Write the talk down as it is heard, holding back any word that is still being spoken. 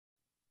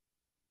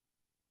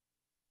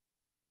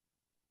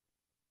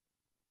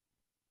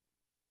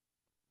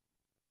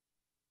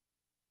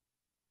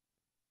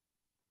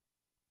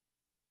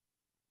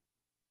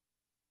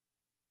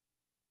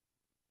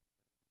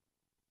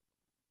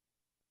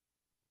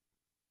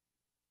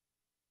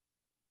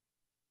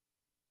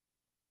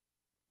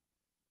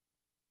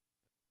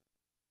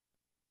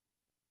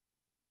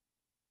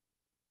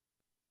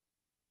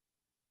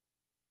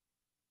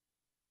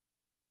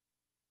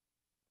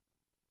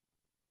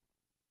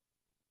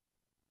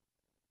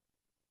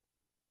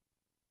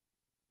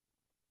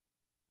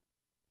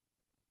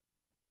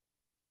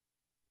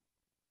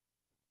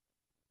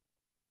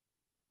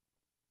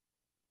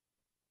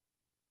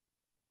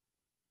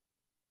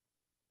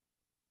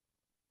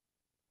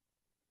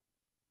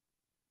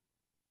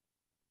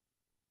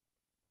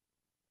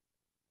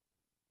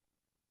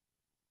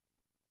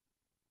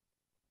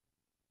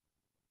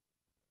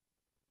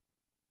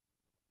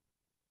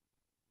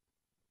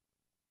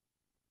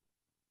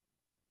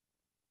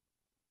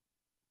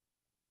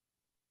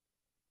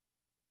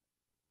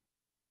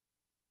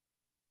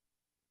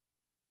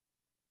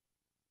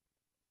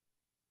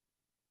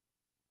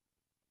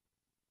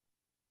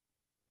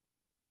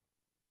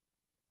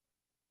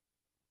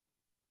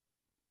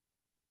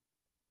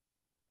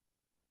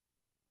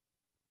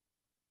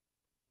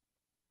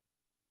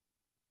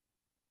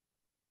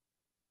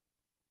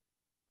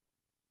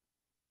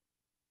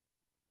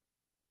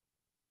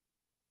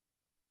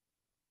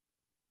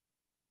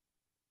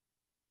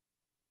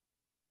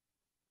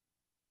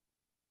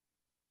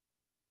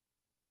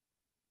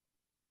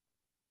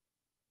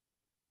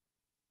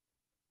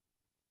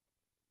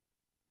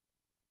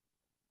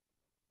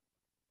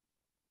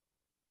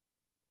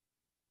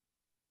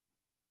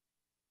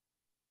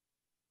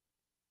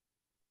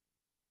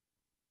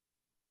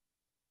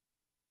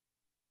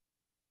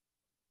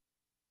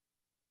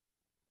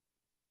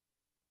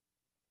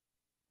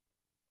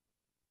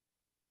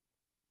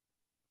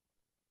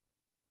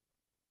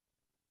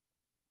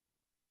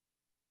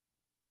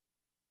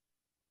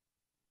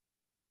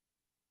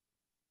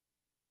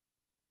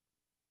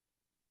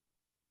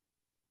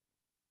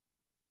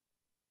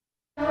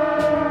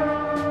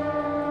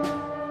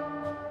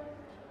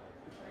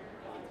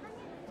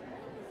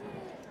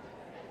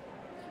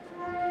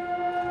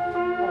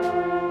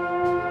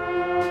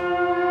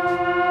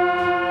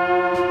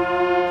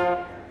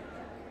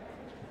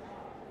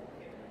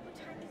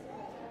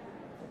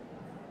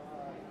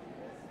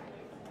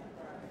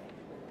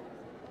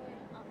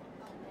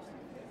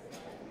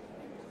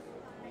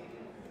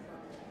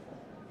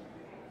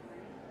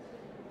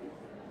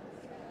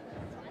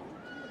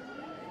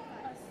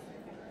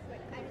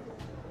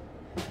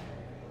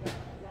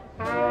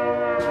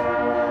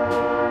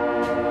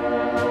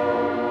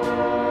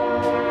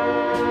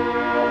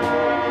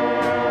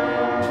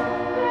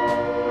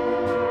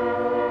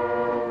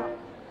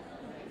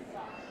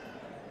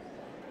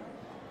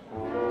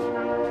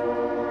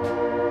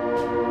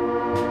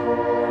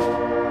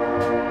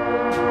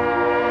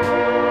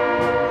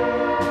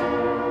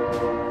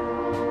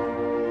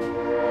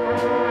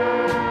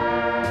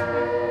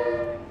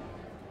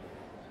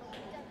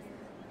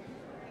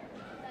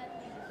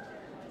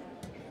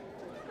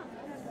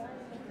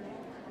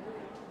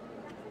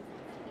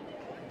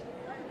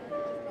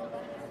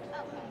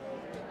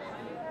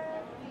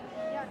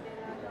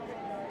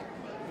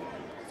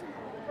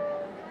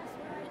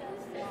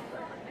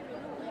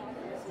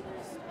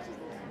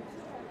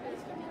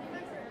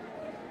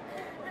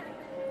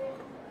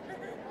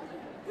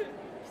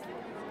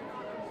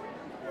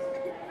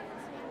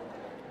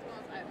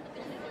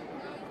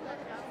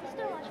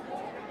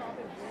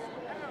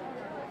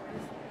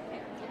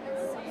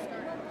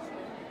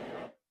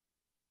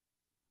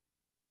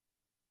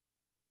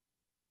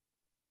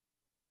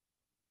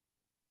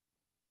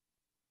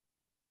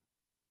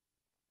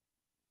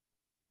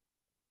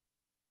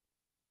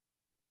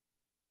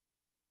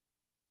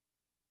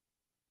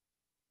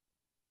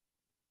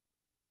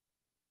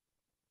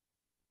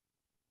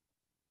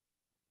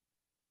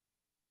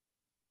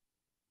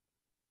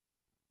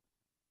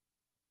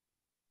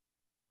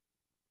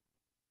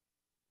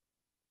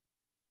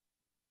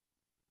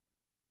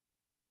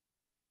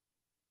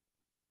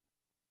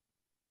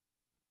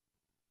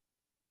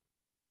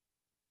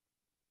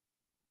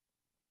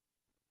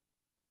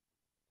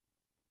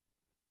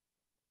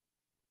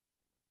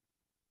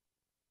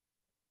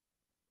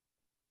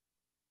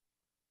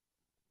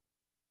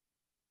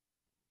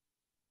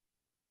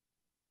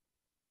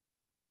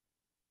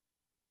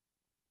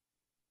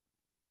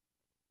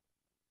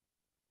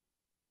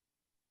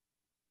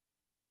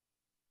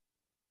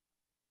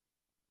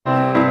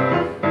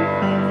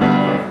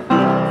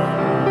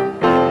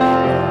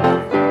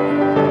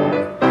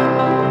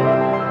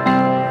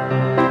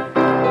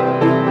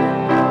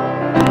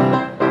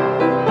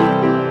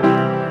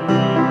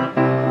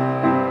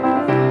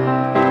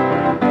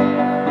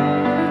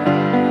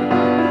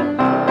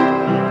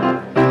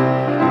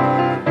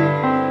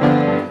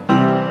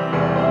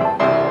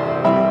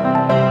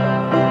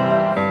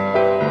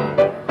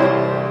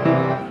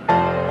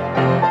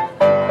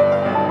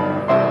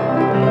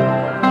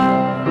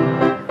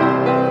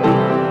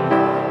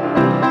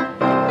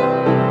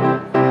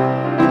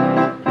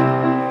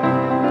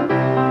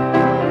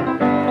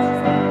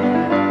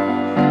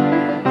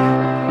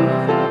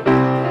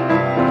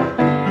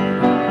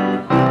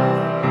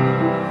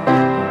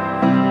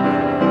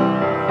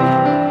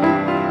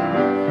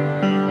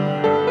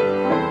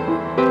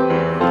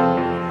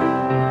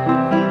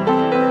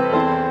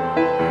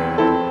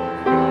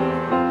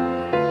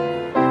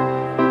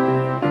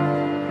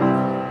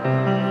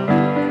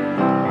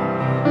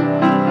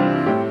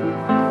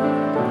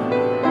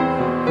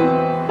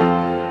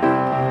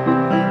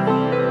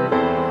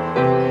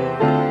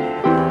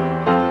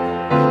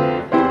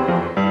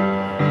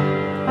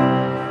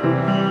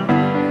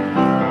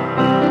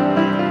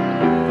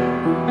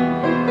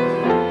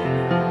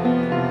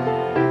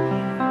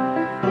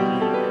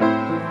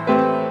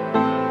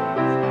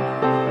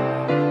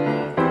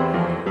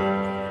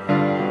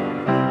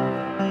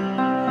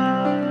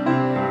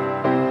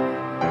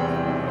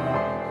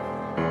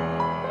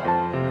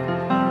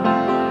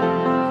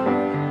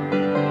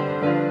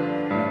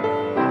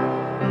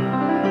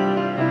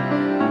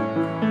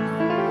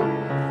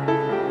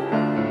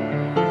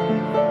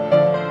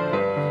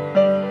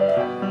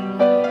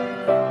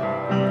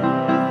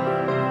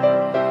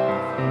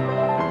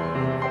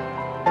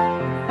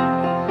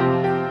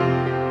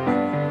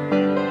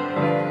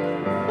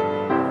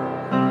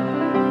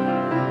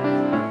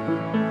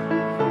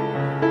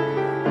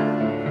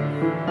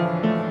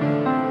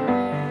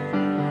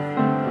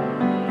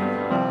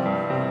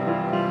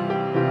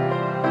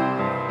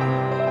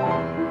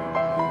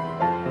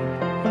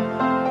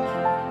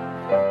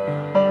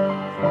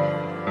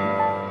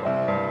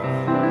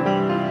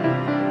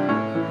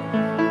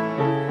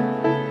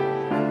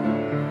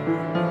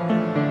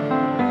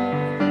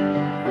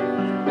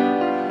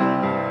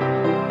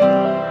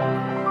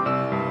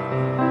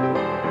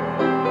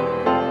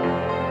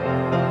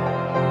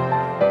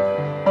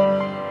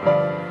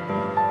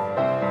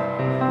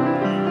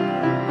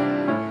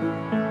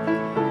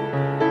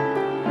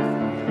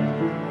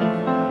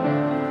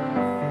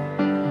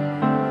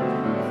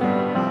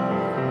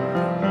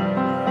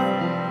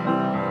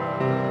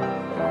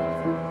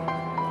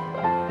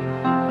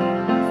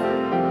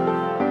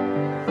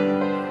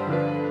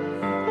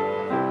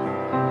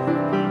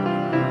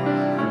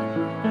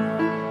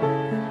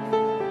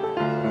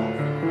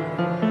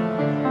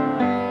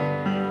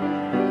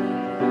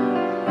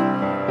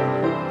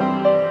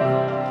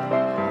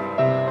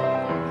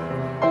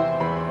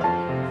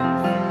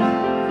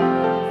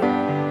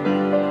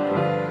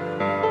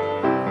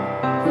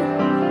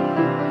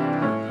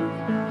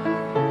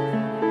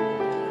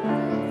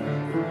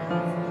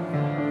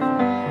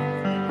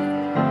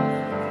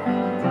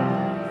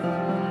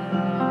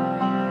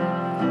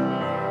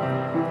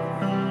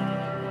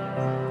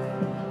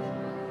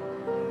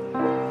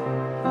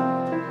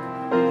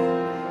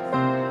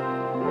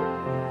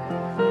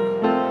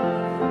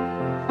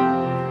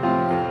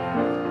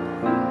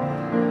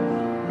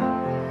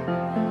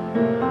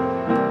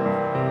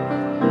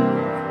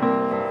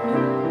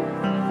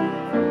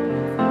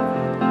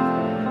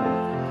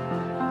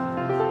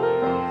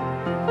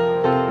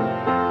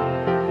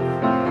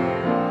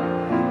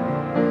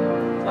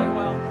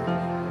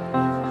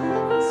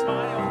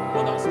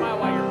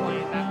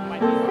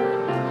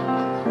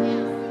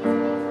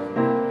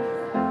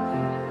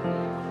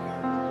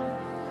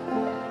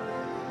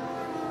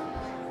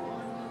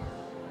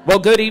Well,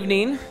 good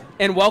evening,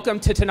 and welcome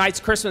to tonight's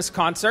Christmas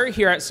concert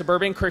here at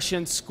Suburban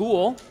Christian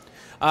School.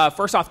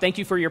 First off, thank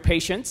you for your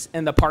patience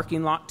in the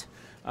parking lot.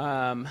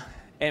 And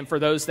for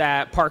those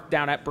that parked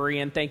down at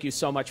Berean, thank you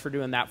so much for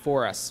doing that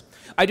for us.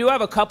 I do have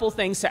a couple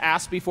things to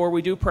ask before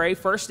we do pray.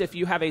 First, if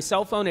you have a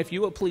cell phone, if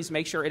you would please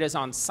make sure it is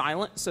on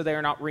silent so they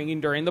are not ringing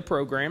during the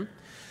program.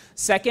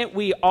 Second,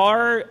 we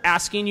are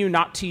asking you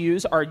not to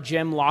use our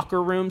gym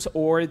locker rooms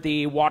or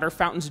the water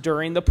fountains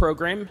during the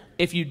program.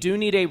 If you do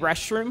need a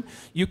restroom,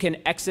 you can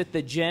exit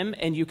the gym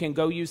and you can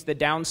go use the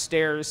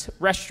downstairs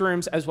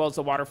restrooms as well as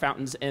the water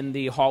fountains in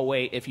the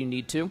hallway if you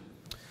need to.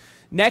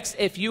 Next,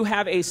 if you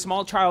have a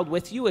small child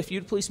with you, if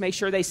you'd please make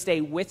sure they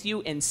stay with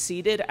you and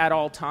seated at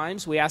all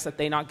times. We ask that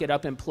they not get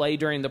up and play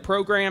during the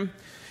program.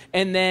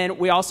 And then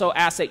we also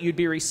ask that you'd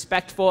be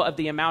respectful of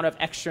the amount of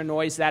extra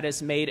noise that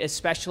is made,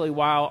 especially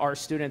while our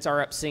students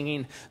are up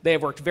singing. They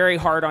have worked very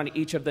hard on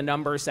each of the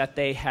numbers that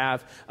they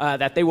have,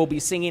 that they will be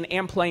singing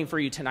and playing for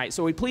you tonight.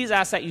 So we please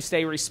ask that you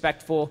stay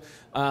respectful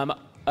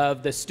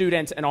of the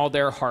students and all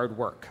their hard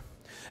work.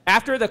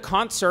 After the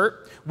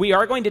concert, we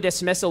are going to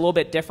dismiss a little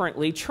bit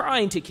differently,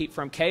 trying to keep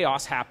from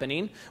chaos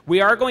happening. We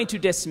are going to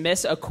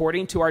dismiss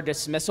according to our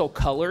dismissal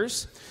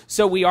colors.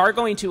 So we are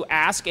going to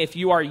ask if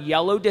you are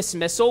yellow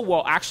dismissal,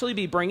 we'll actually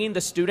be bringing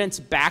the students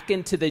back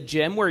into the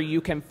gym where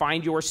you can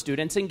find your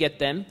students and get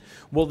them.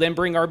 We'll then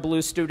bring our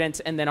blue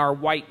students and then our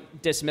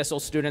white dismissal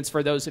students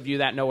for those of you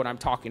that know what I'm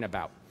talking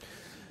about.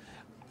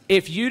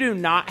 If you do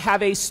not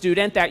have a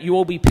student that you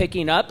will be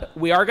picking up,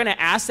 we are going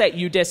to ask that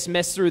you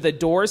dismiss through the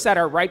doors that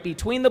are right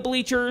between the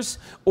bleachers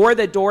or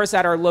the doors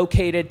that are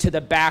located to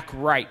the back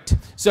right.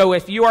 So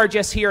if you are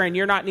just here and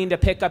you're not needing to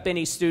pick up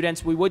any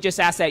students, we would just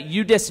ask that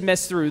you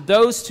dismiss through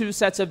those two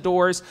sets of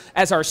doors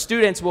as our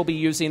students will be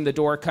using the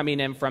door coming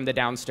in from the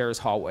downstairs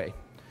hallway.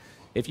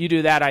 If you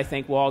do that, I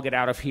think we'll all get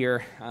out of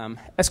here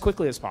as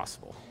quickly as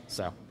possible.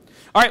 So,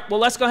 all right, well,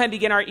 let's go ahead and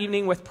begin our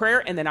evening with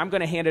prayer, and then I'm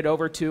going to hand it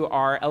over to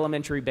our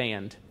elementary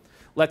band.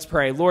 Let's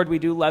pray. Lord, we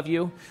do love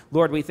you.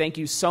 Lord, we thank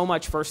you so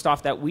much, first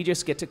off, that we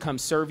just get to come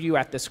serve you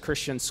at this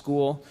Christian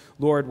school.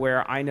 Lord,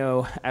 where I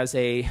know as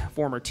a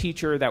former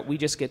teacher that we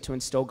just get to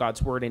instill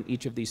God's word in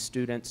each of these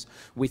students.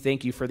 We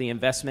thank you for the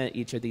investment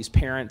each of these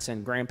parents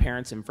and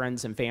grandparents and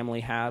friends and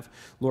family have,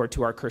 Lord,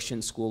 to our Christian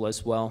school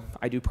as well.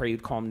 I do pray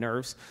you'd calm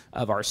nerves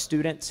of our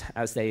students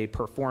as they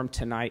perform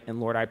tonight. And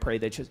Lord, I pray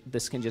that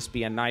this can just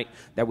be a night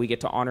that we get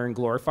to honor and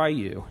glorify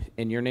you.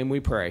 In your name we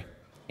pray.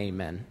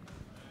 Amen.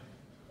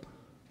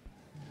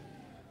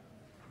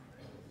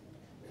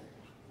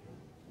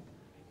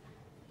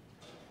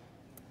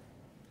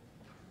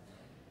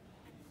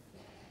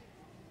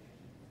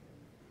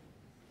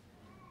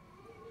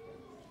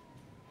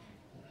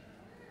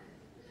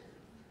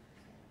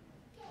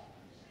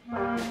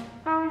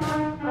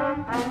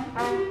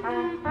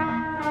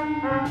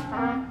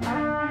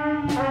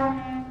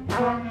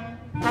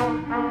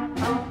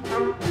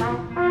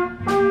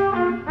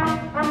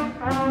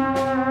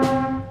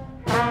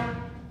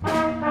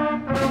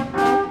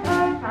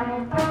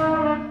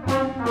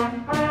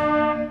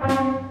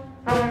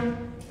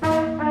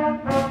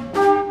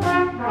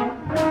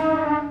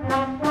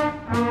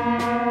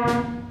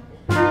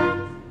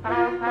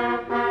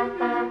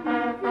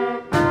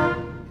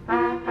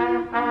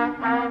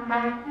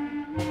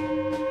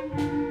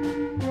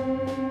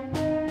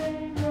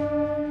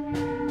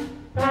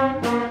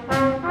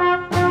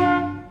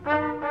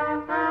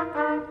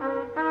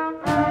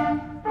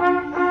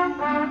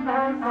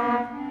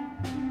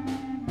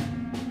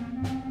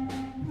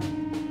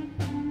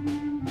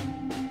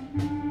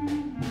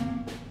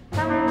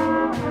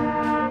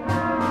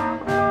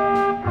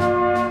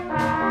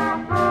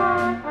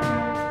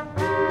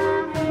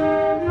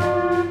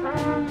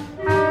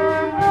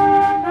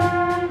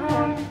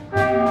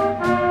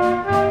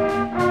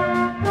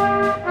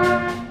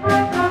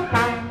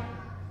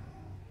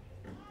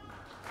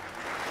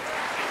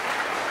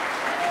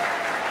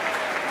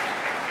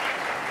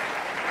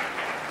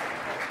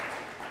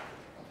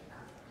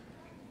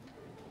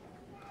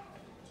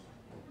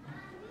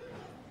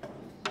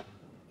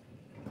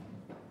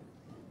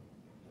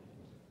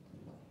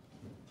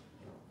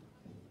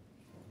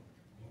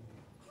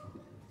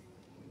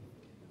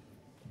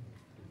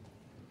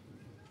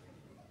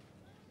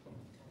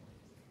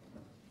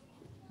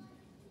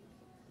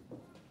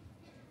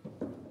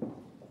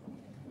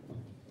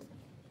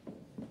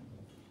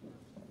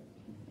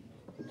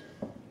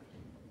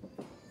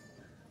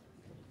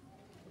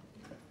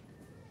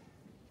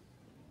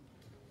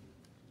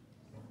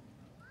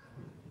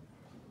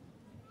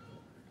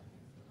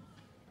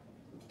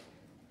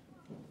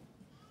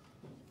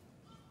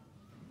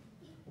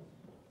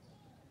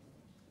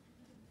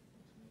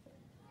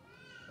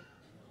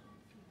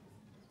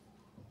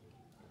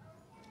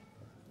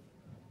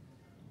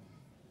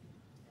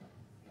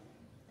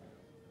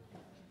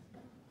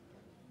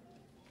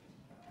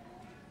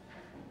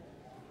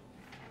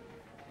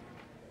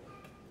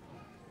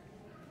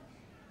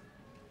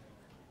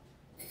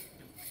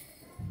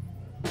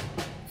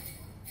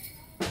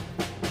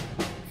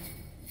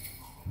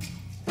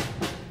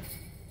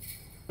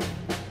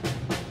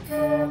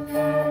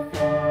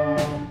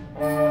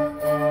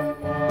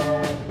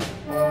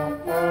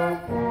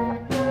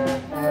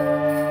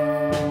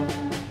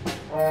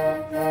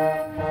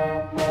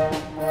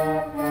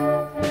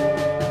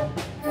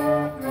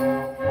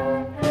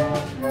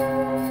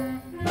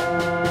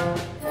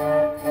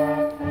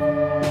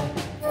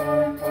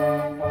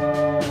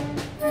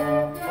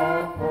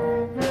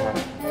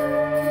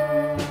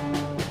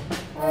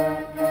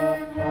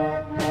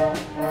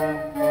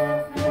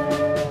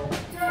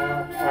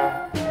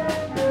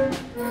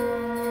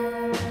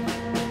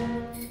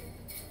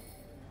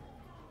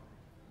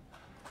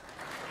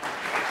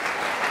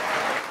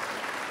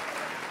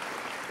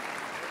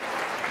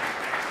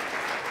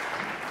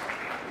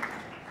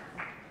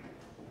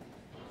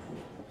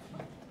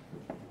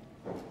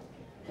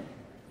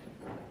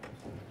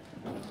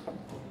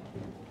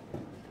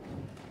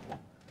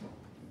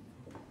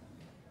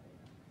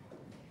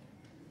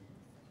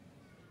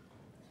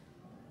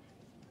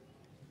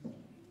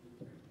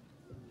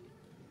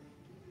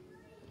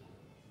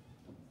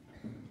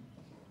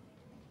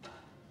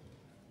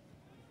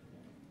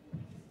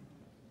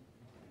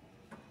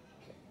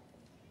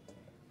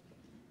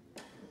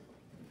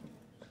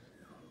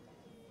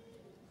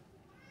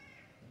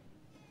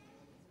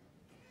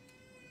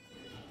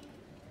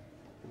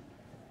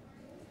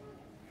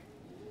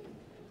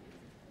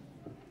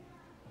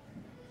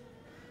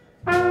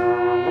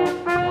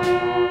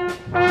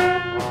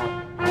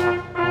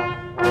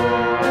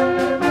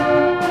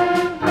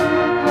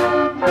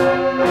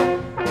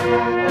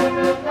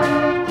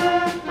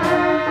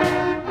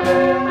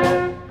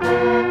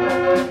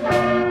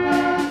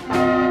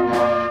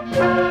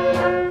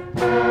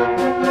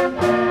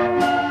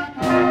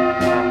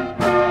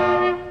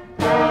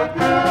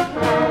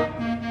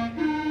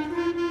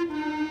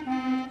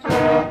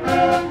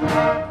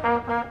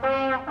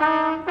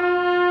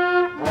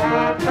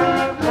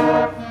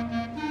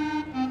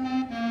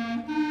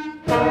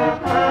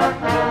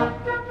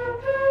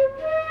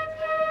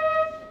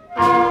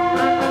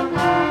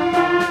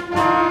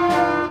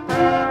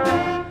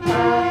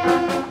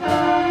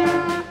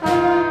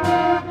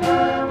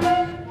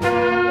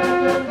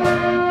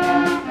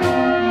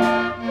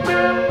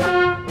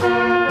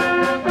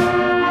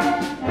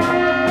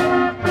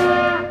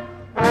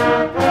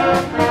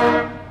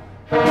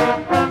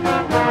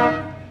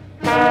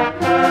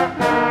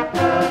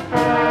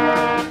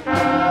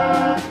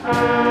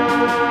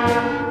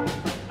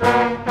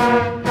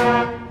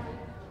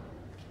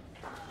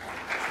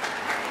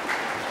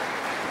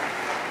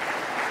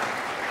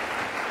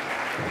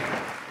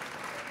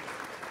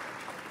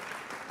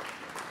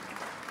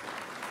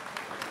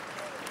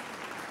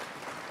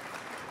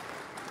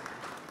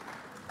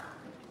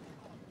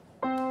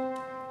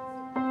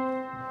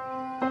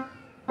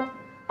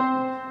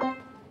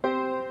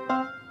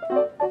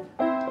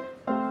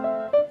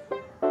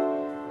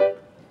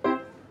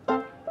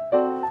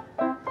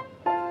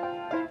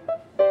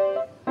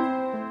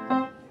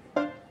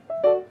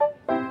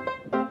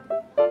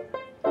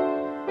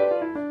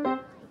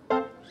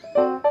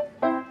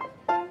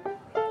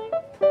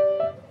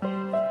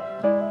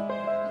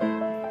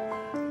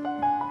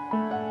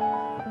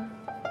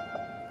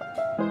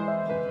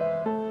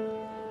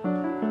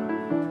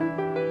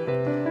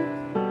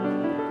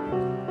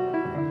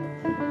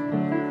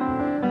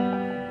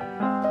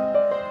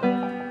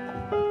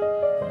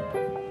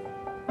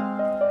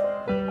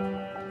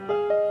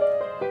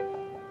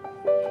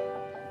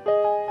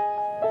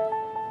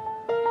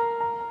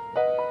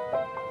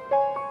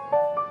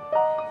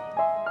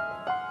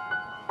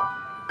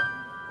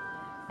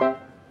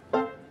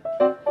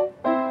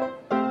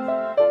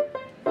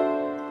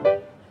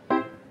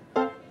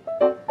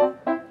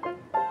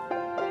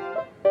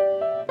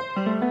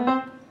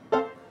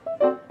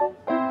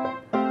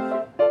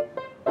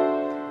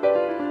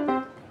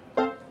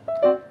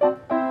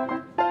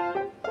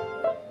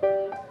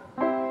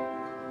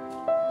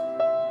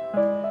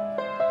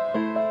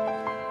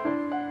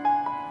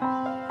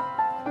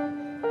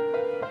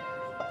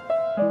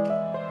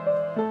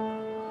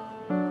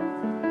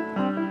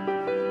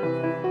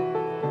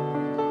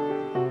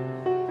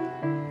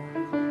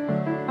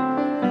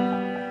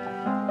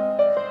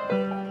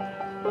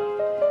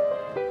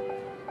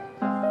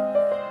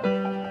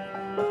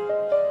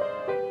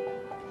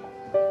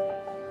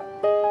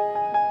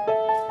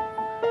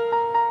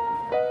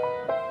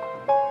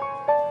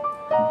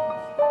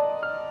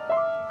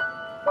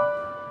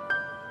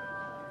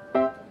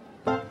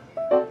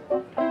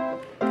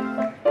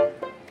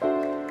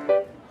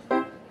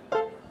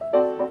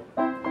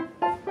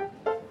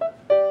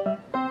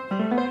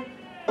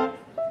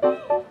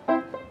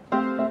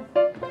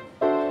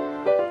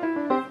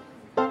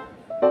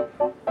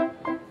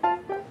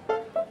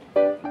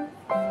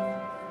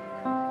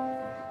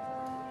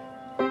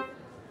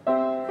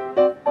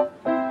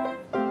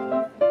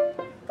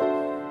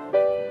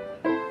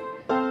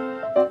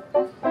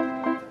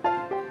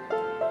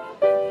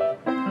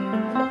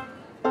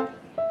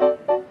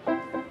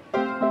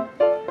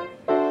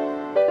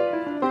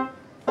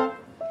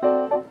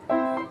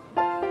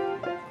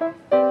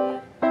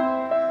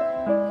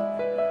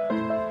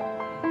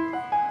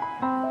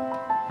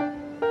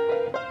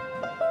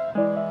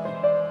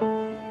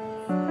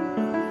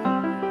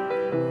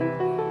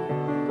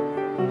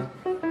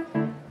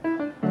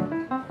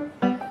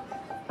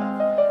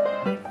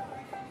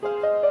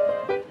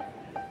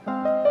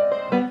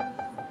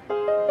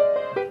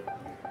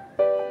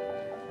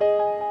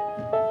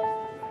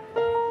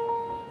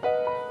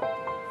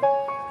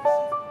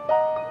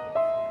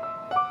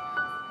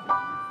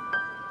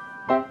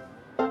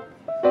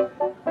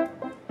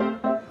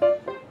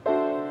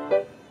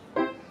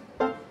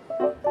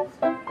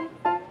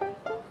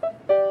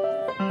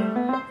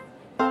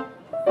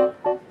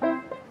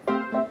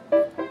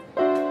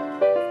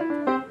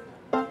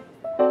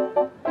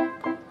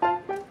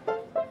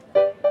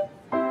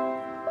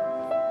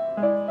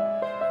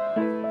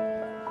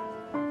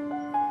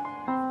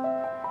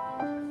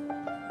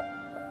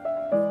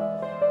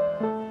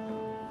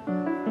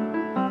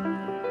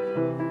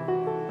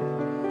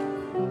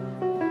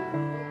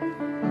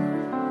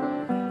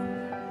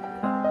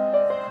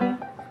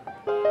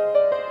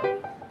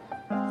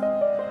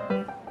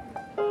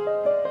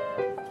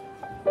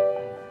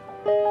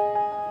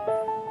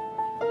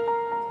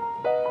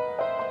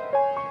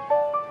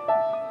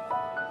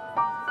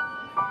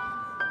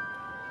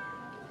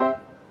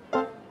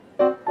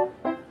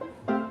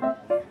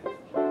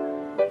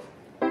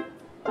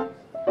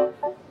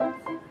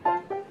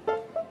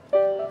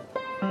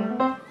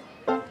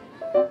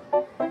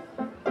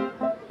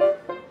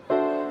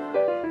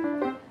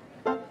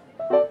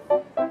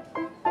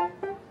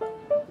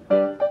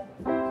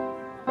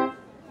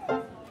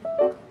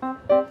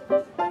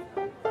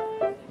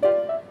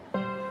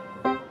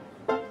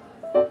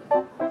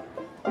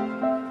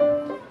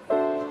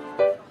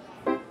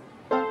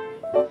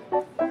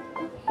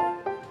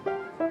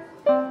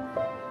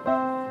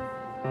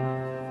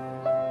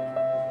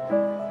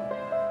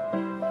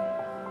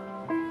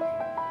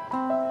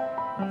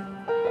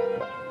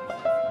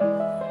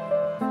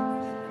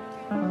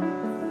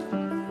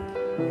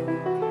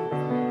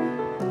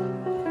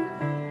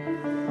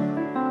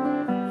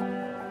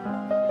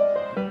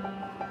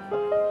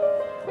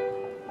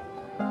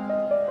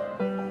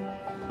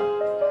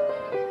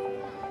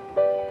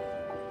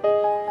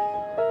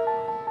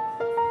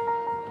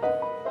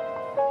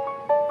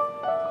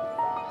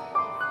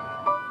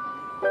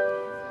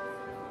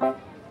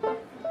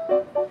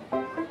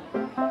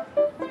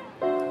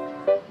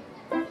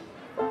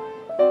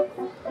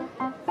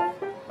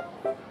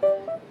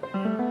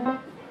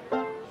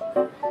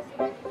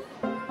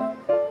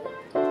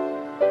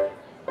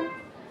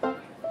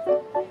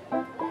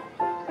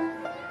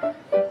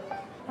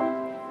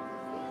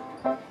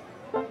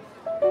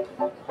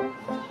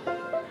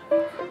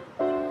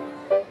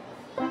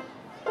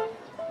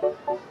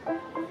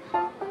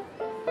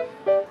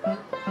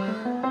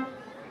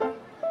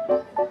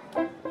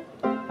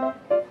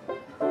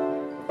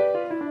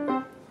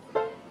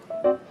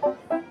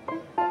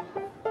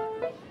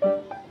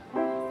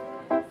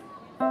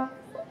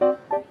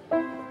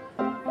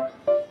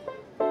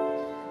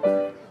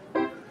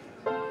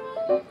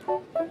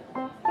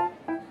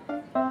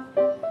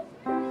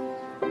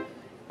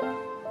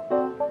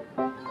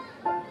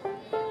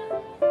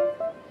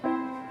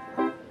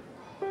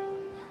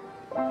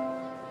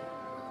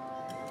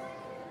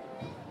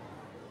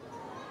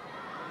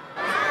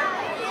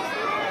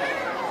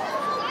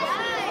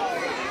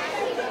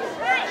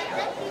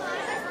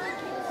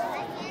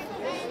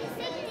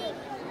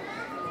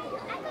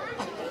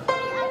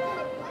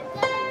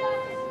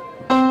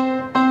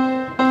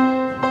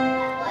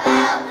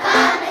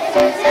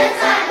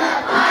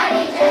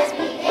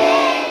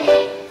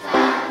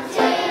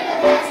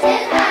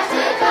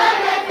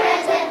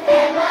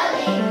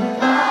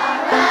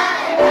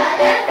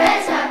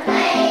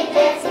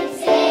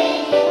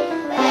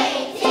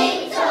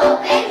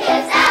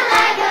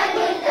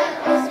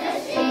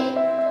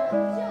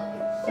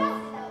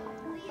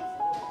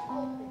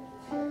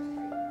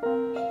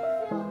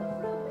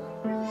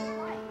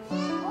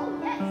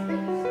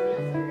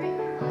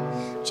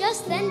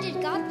 Just then did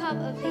Godpop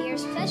appear,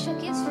 special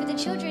gifts for the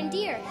children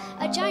dear.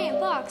 A giant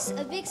box,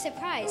 a big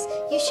surprise.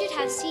 You should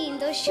have seen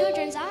those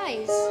children's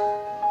eyes.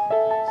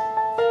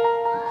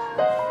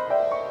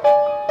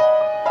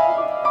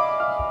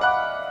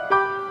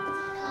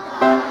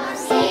 Come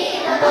see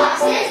the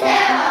boxes,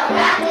 they're all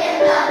wrapped in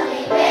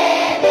lovely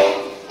ribbon.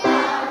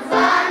 From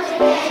fun to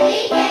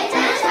candy canes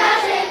and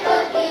chocolate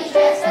cookies,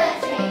 dress a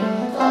tree.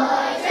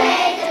 Toy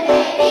trains and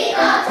baby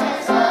dolls and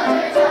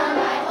soldiers drawn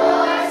by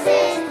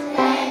horses.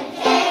 Then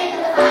came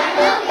the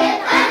final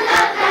gift, a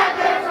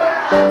nutcracker for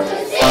all to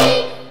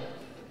see.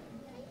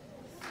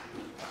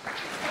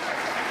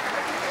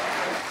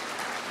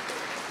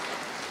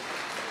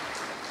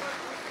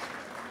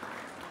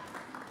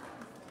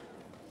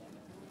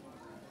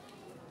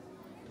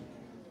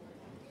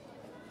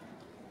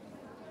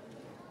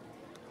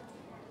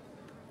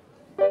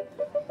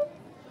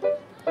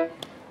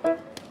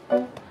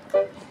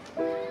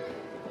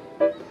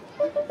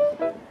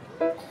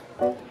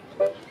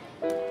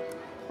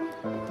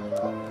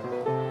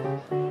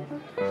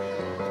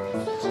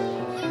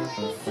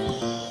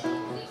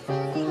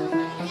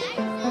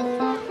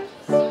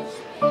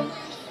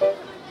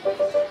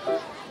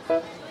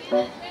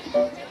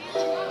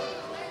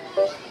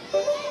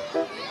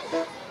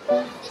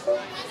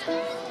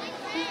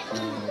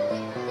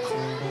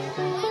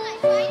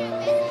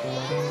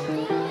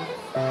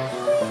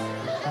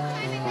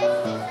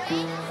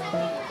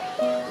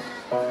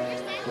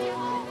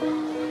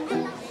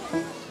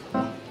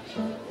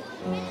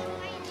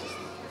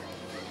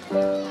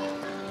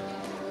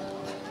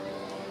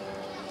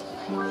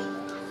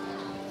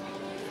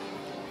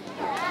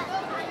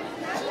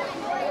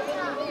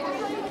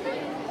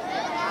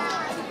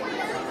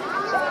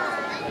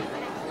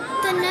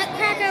 The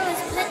Nutcracker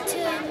was put to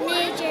a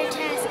major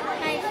test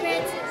by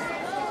Fritz.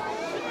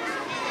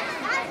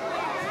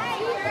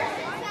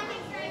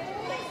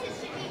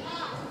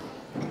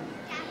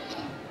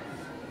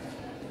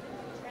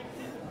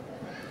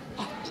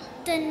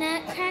 The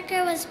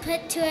Nutcracker was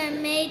put to a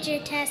major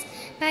test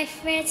by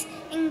Fritz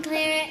and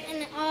Clara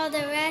and all the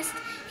rest.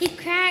 He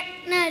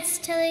cracked nuts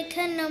till he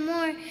could no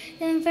more.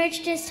 Then Fritz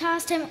just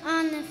tossed him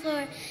on the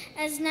floor.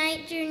 As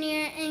night drew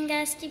near and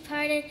Gus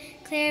departed,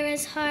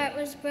 Clara's heart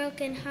was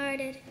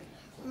broken-hearted.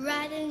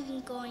 Rather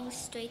than going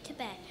straight to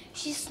bed,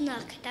 she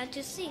snuck down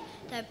to see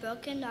the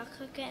broken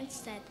Nutcracker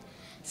instead.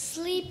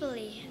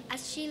 Sleepily,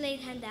 as she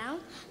laid him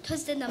down,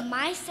 'twas then the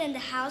mice in the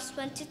house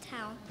went to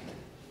town.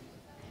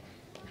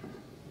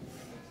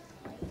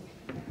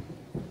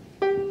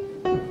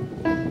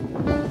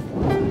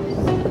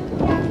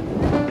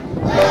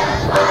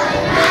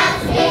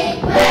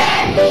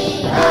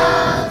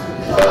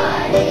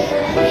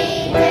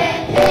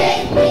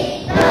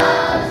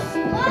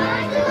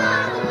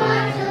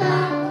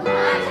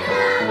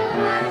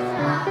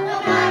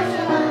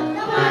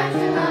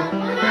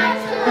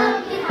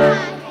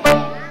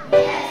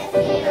 Yes,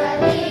 he's a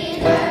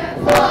leader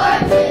for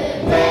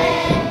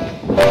today.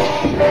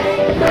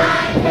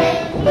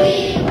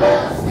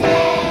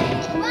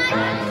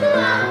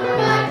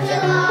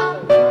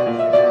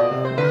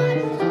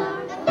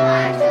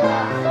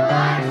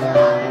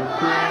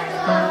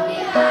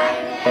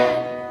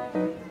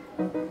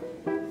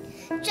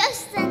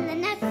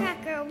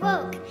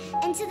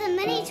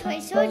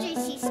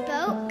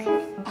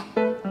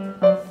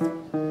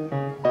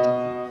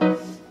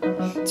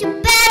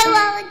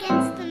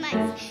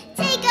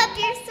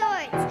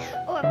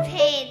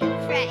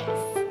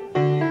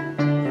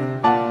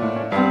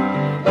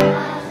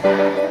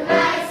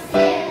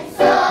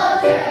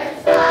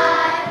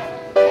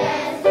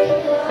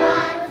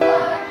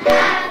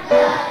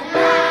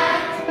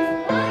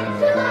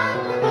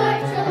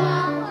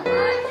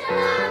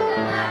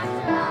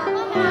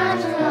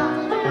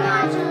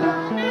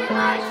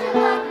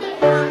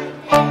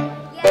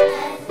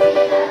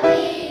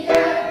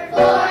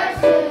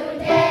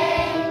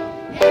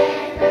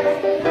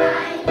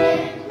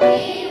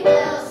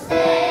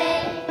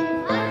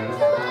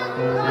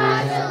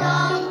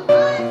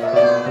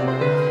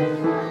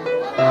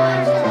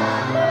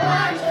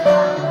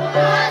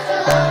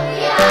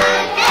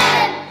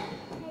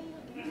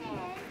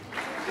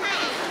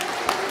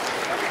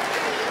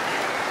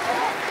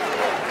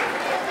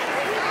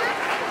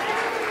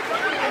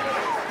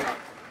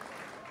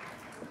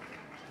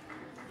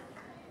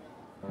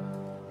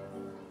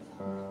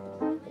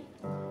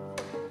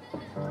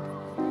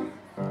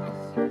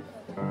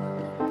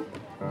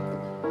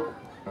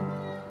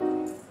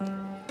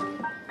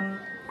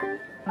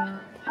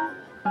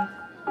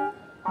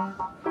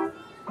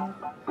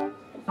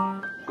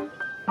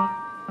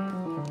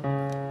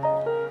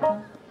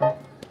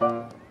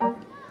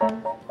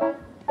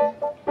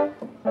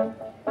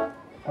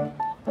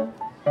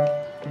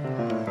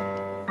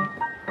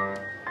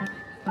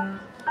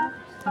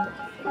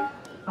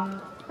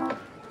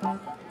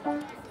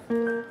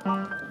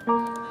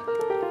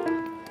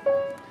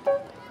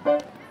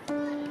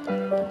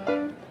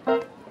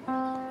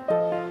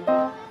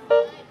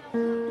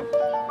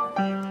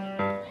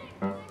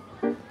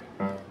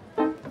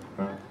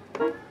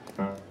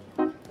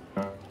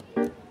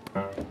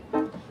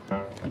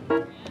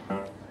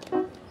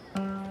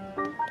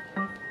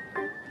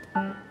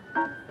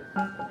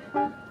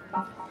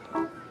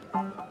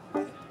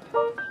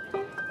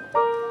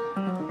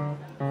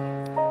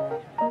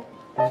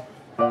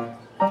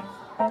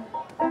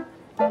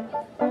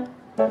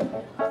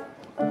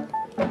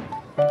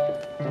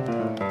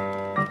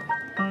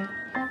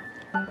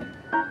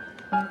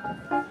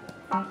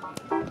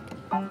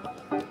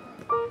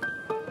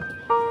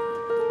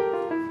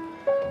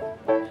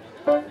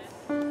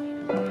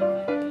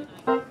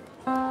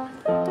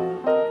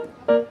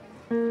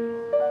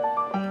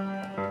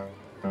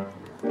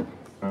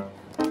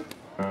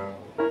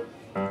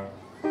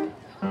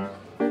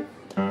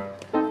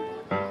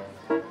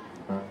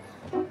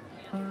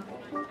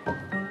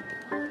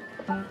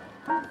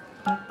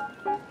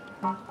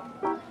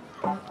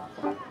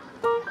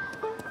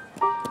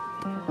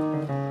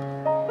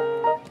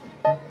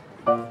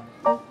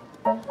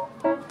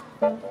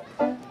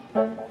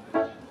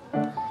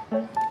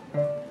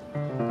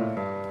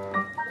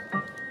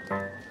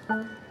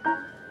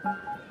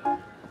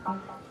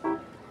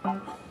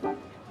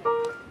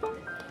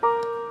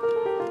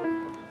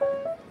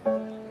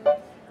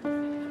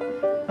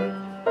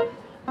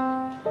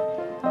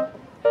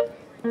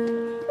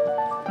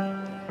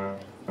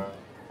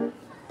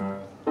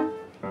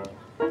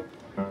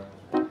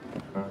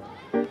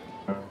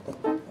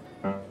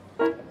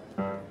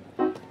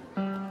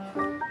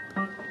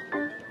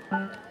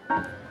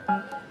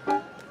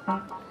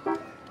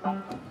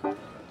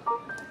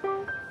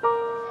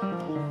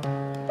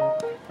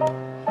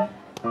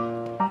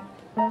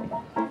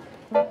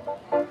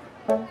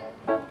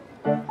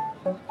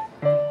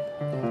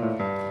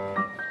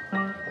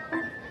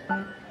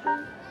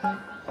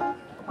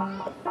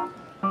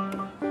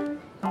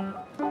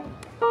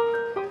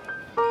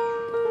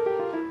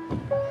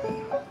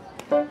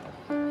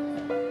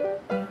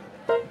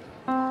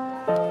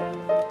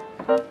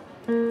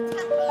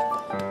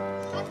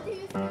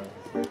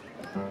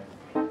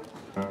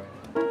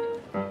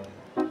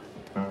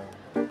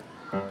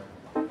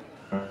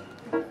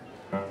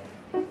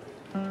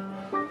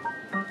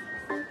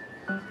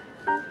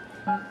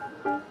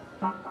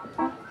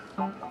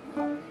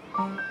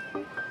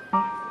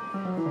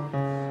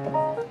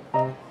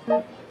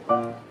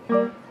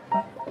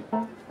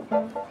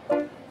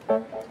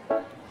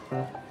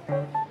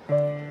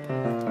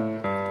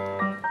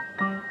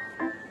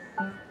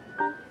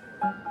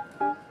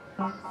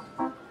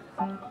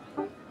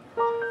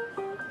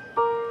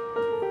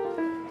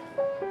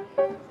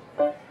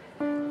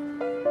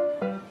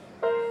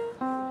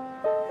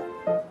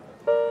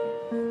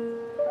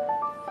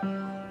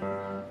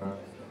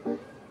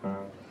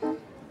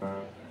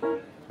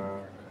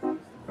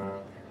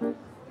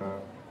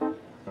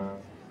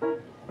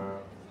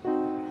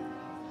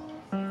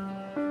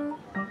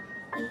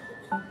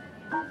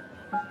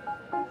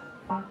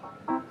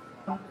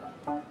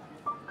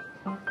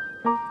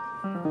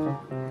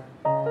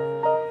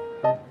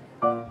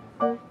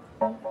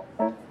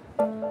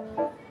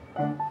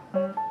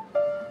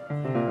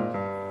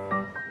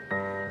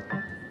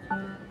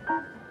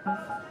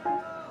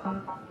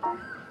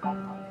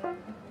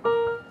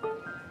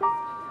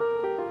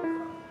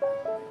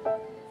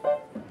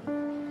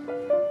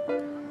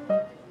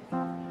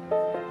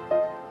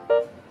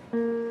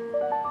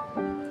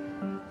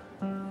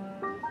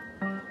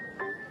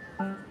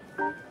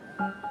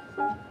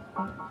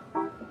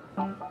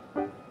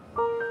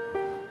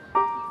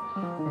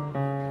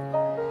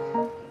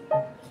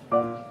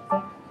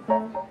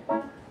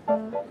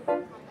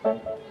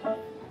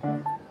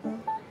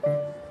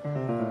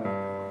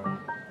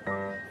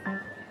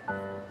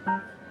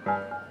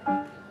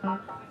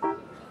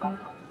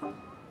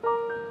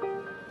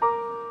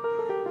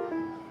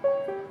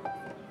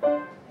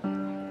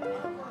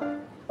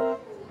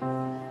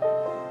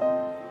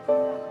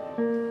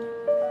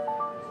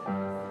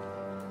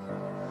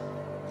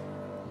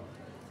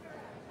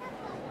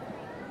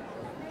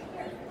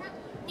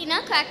 The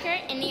Nutcracker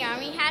and the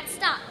army had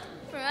stopped,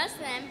 for most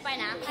of them by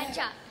now had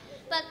dropped.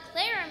 But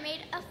Clara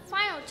made a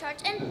final charge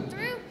and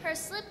threw her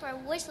slipper,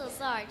 which was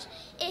large.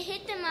 It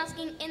hit the Mouse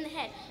King in the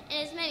head,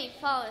 and his many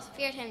followers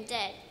feared him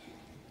dead.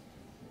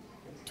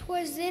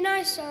 'Twas then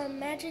I saw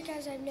magic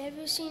as I've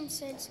never seen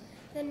since.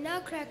 The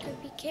Nutcracker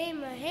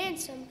became a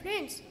handsome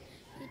prince.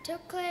 He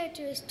took Clara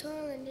to his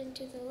toyland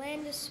into the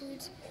land of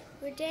sweets,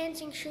 where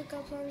dancing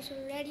sugar plums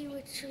were ready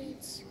with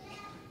treats.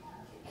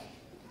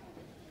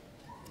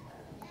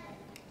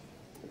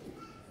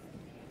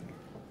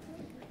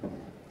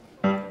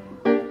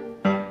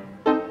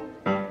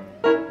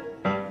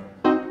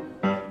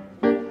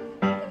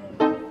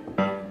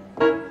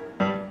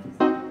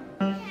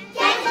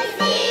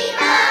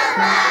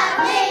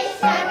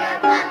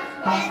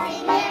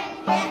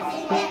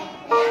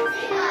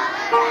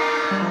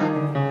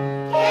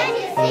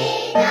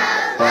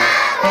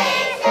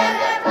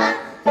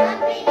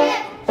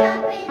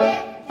 Jumping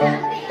there,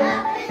 jumping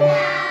up and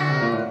down.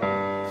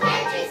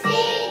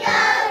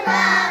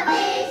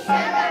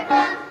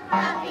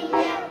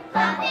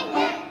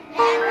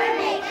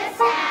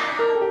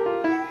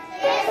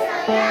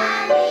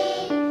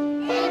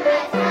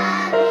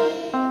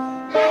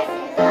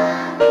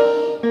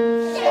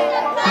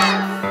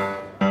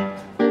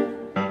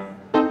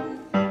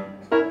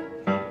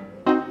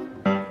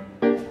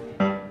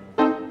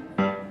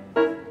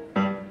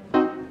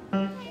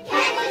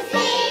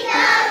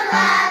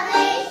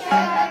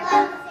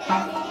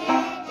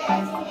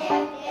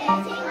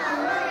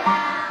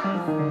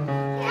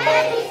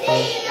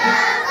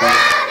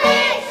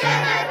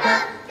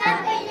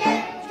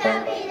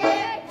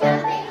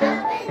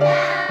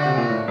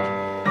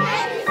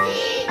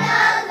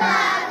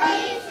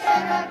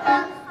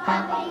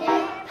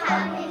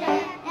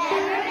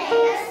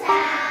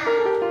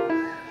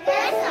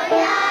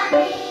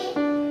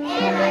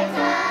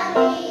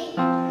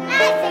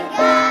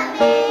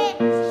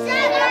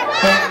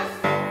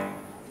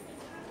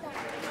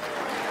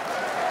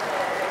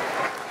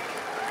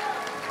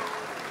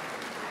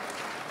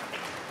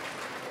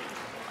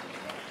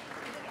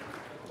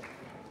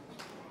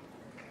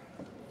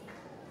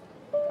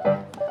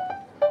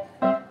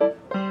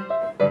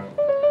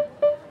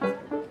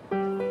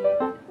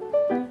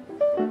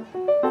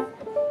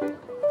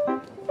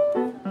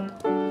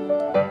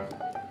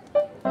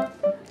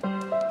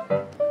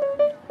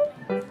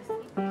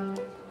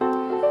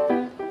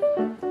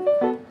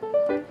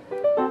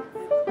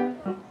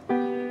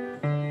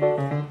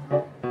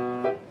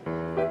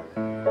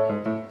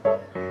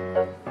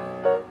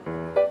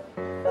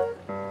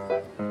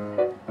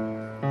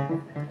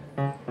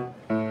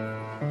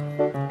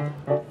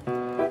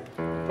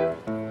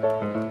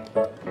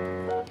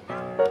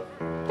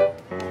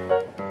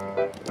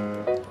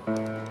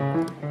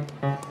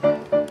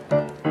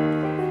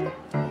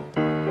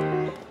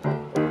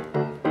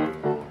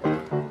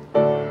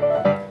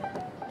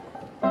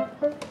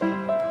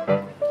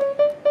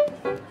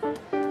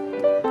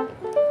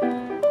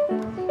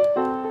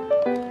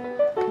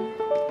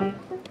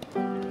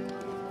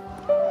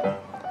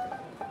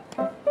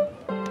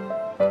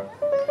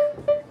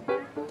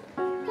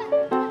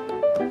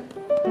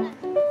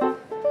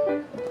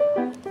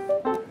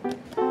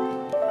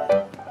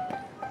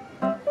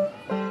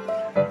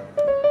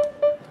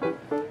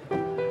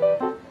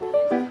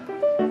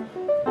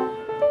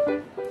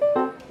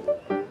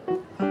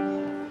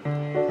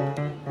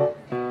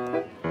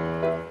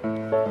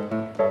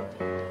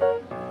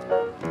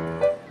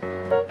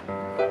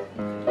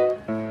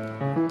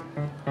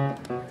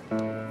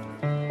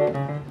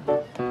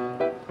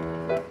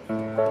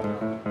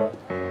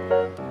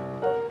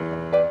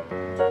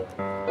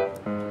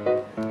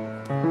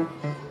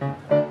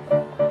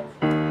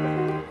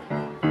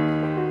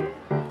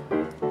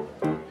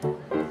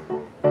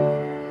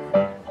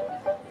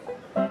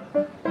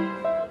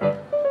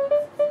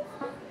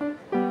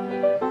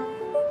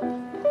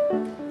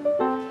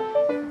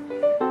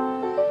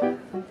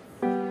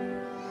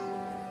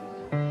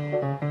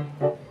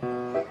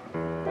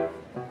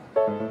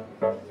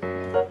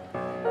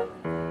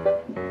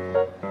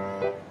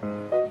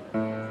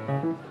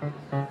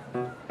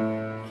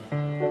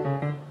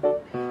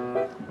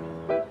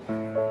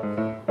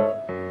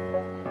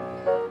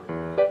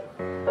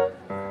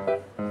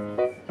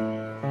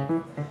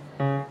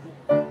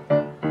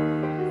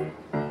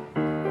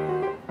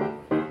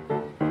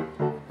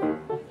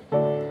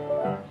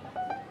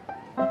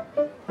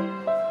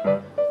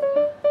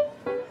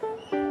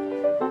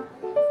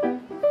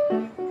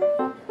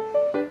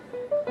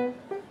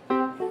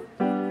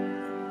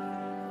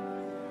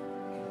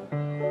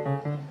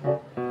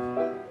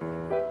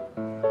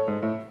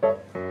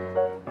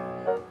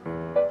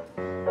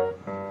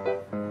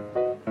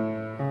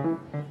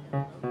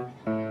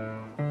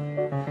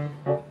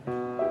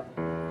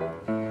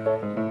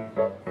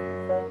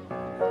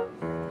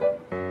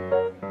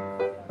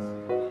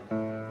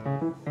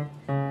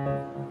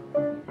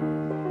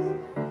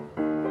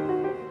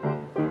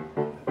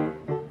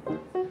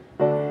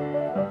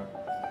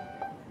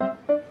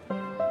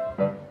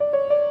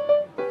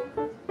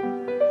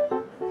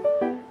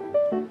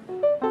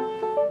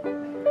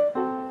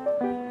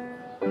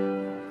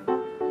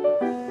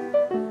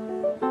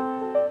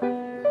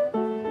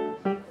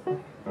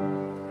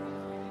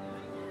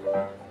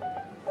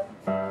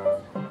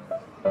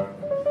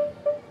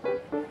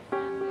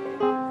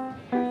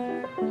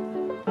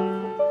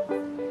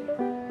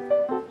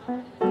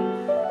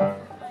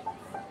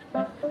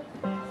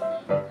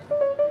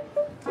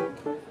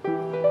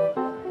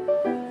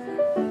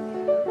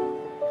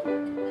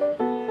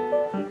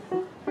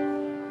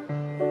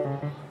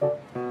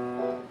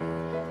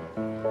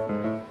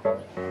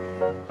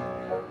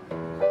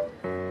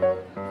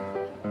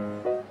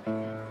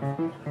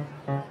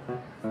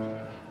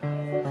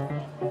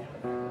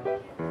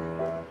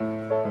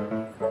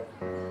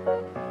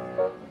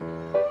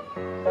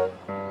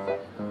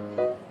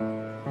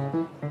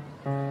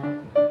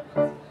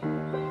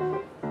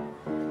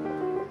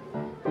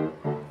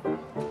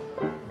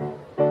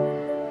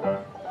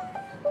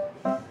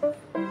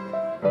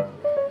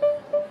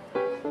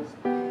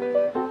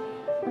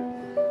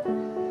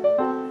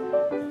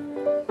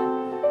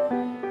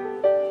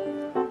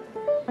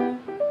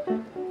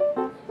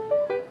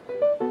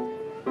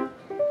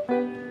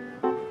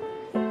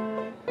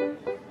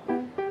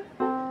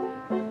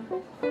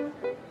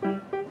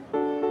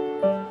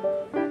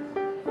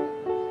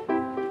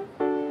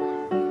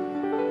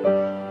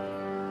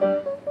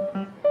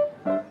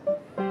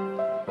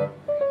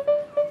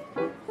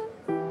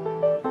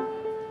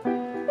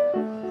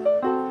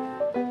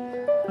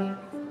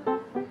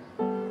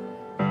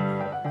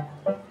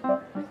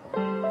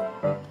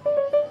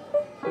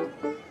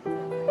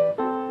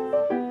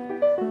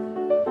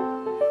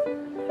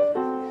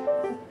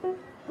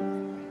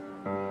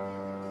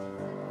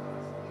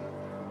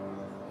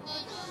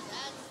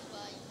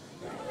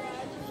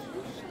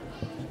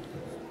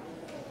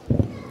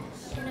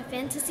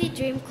 fantasy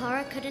dream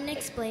Clara couldn't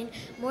explain,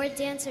 more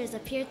dancers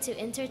appeared to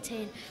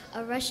entertain.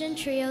 A Russian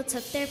trio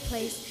took their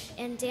place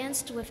and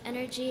danced with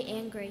energy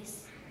and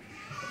grace.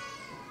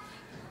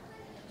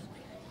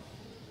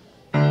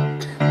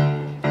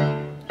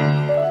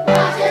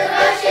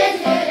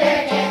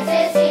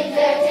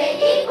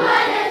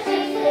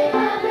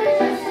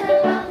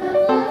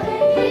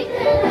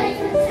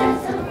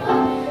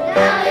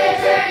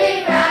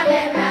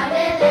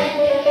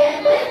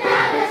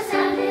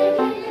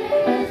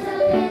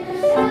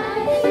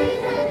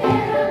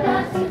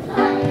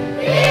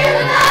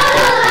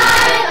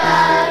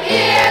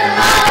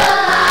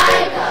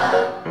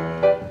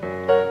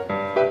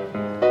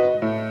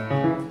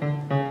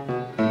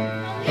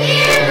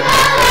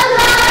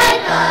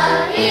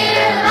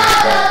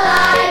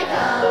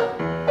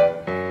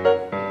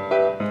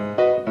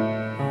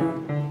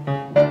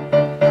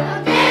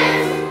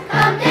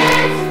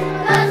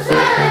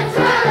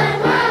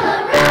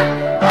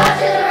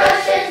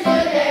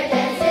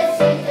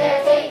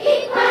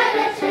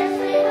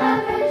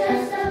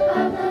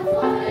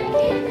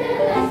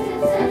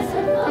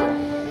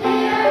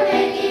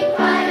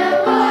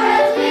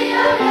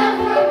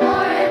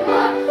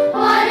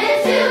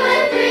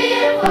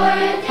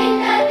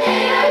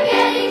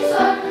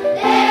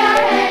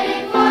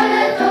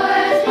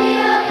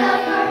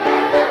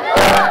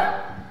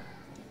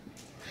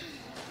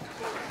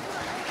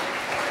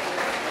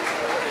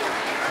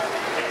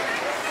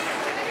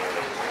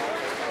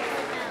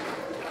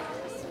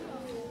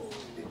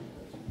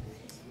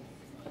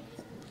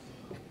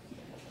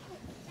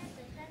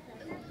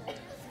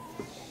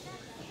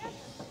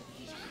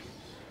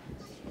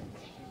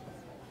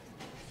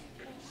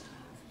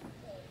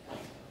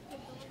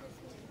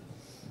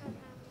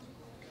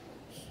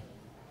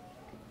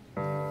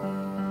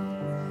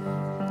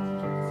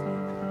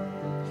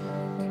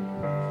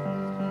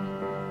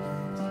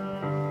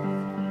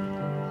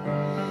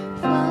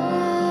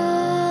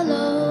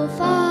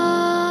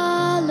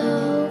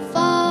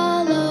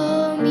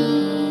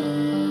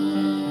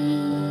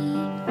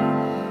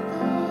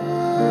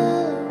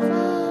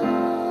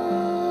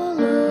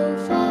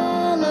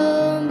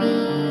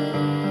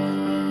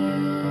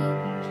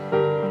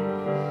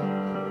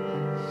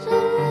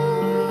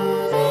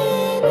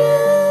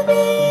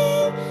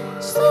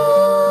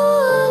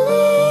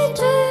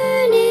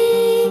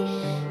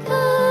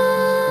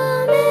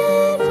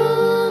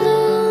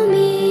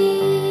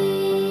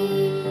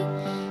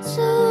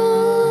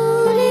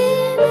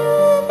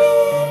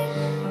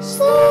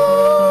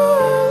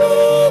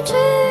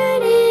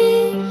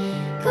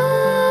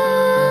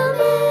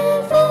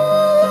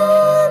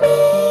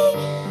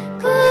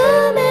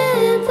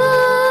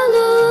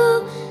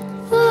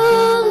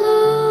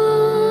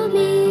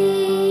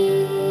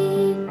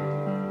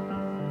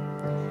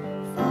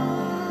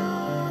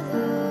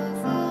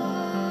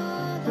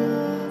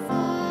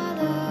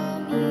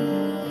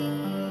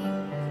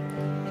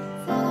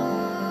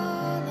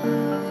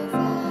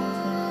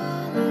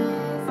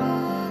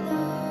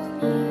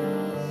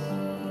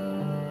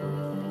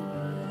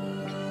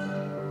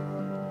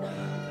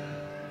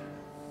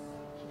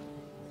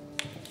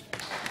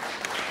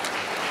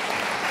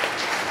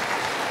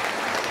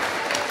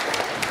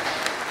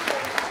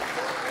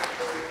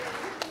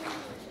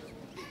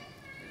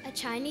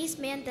 Chinese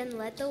man then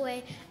led the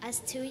way as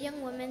two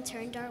young women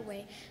turned our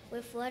way.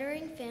 With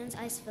fluttering fans,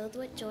 eyes filled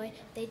with joy,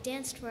 they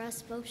danced for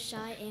us, both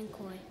shy and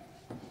coy.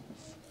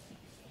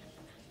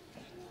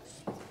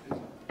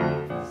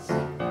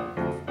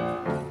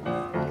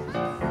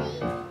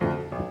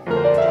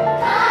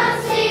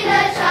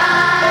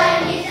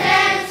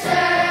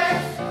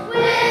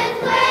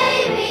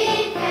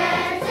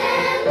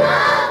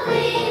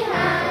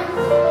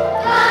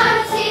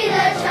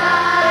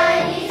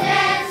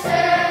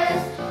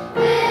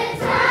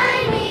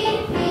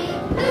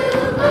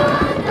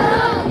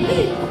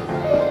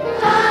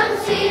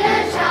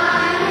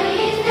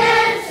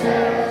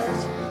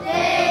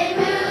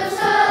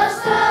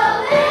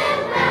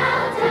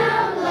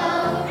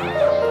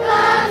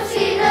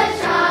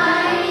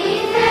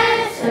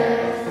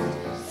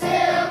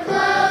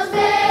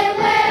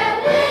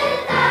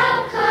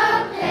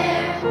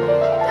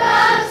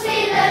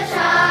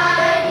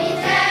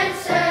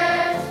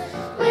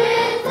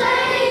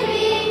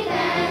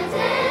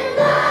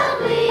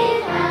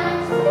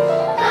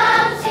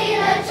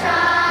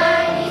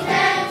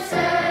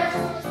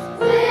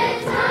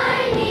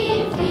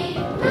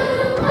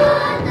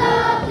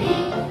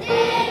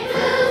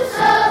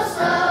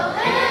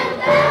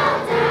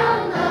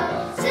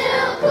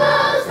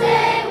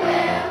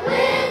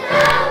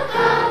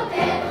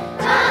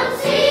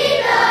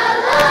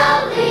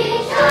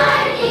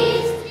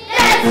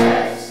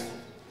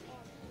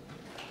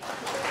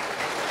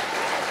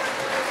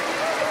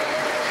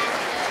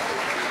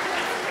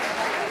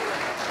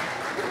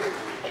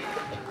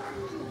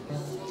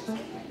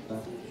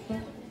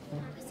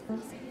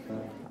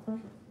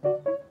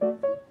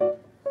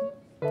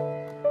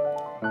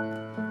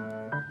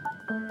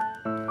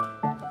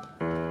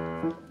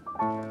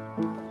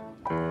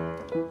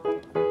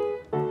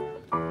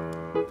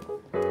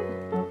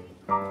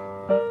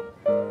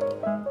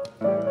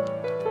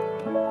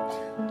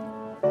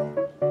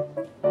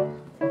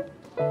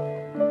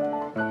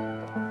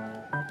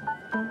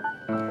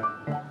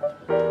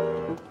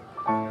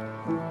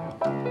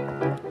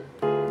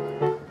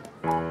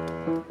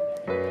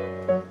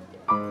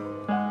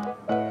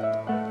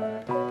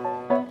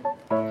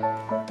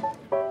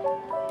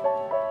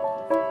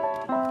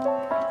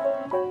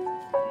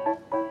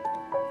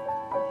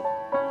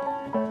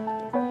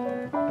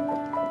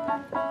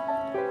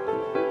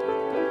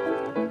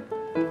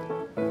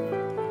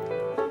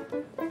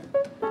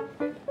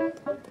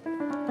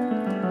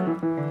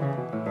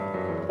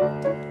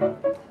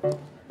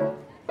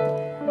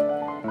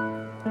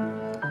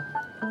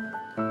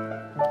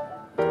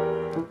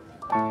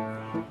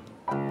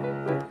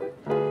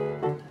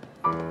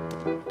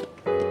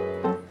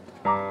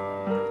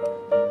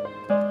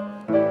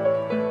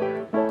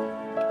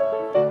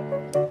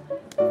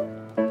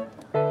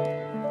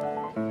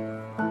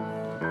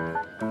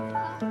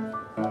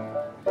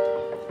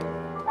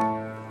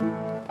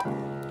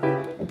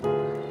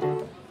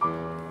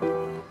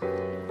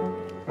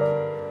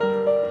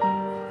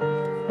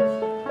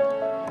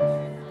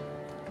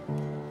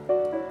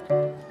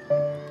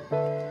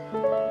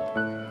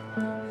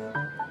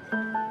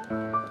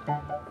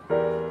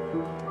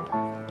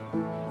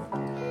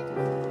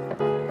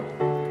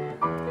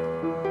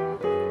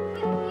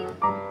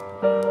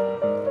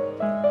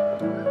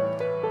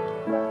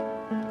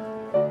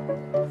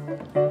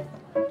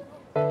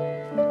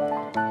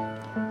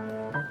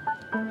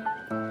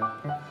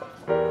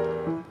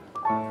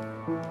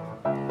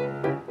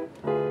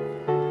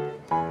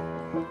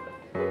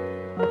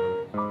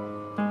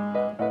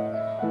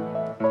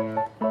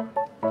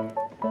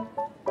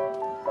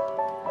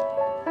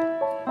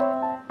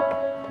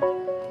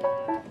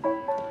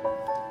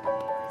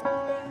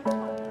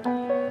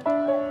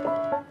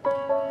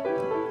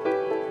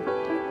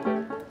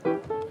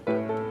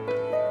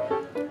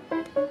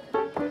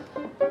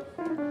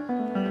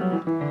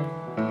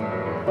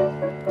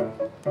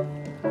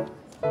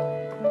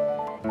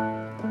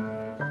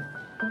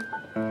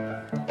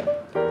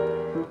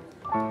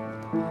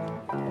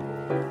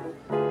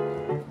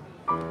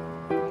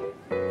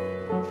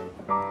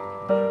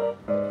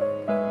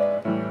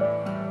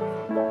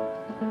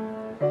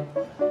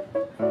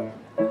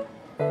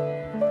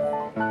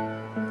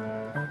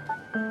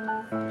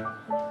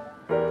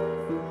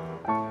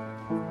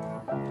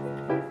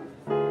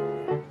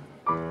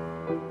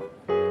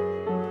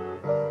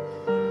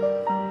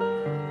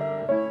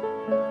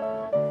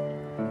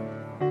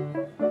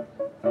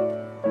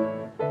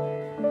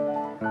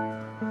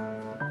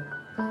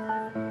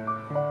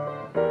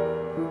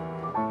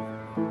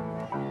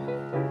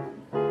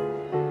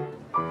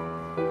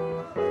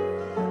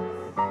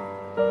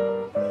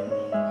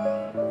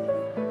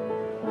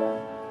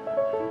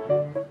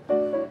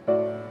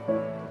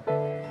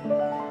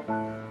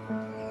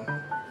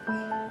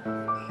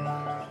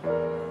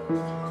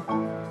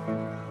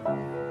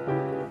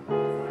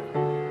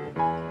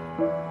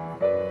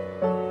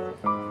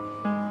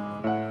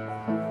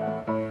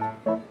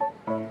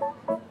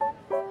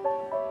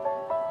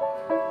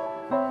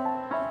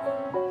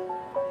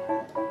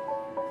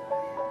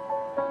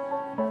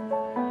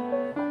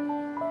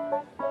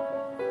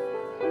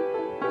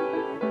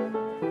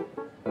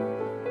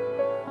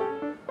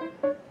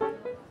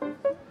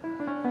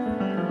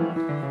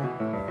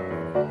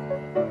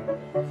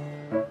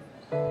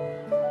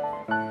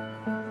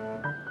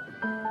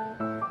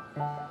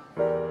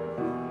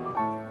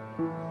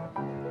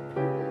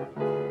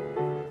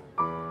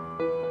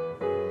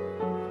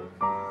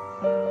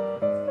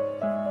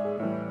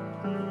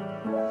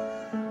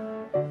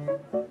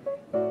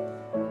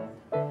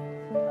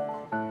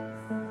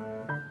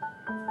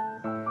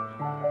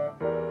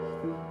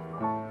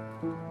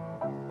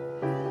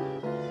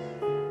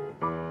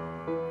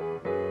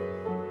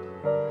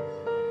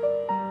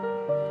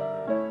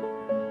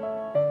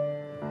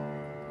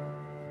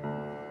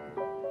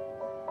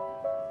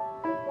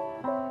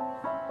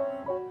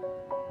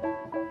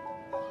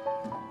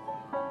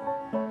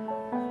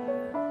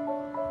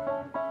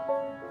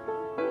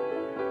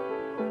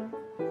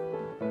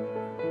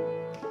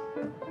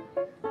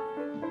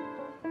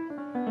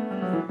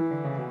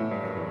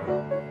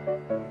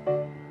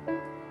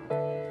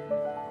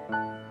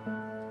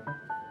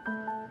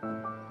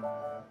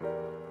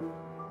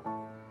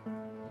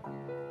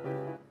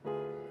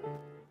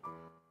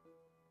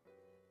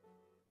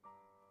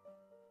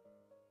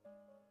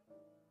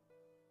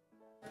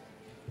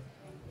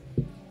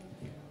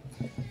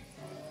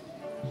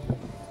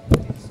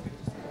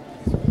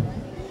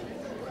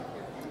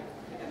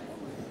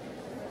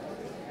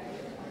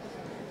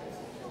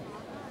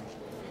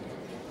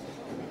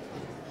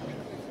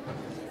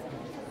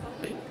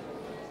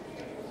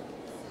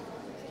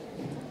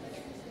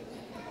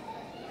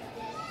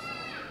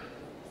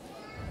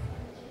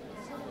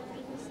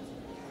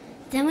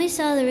 Then we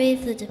saw the reed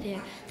flutes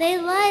appear. They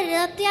lighted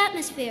up the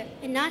atmosphere,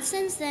 and not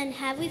since then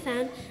have we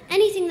found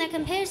anything that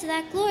compares to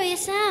that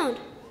glorious sound.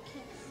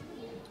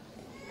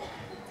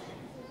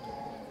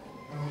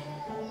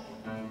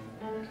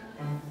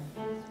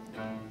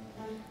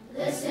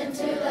 Listen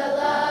to the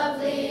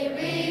lovely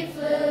reed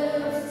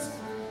flutes,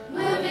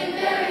 moving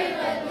very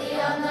lightly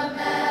on the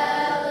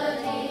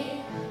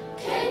melody.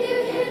 Can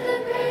you hear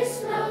the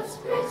grace notes,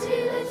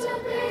 pretty little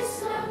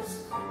grace notes?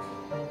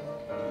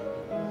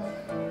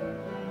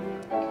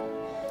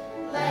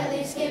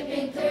 Lightly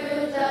skipping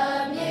through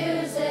the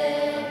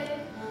music,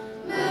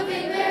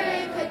 moving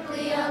very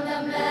quickly on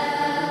the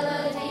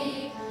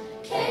melody.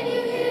 Can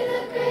you hear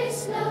the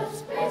grace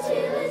notes,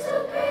 pretty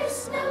little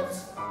grace notes?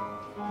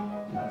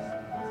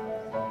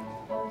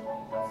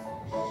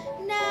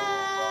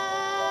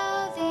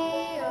 Now the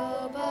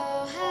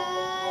oboe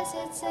has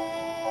its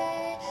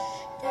say,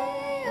 the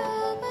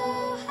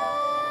oboe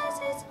has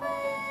its way.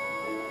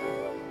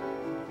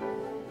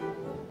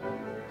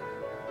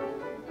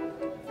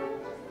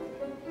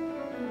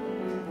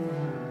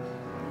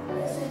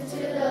 Listen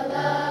to the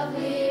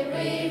lovely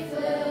reed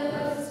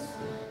flutes,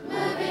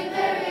 moving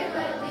very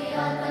lightly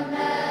on the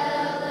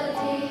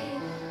melody.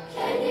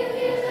 Can you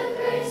hear the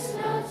grace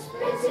notes,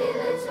 pretty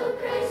little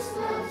grace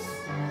notes?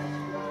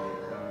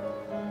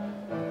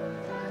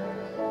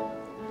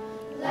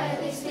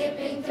 Lightly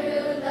skipping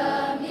through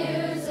the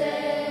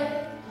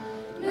music,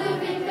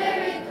 moving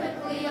very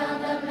quickly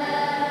on the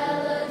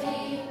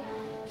melody.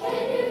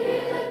 Can you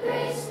hear the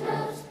grace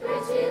notes,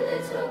 pretty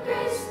little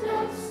grace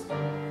notes?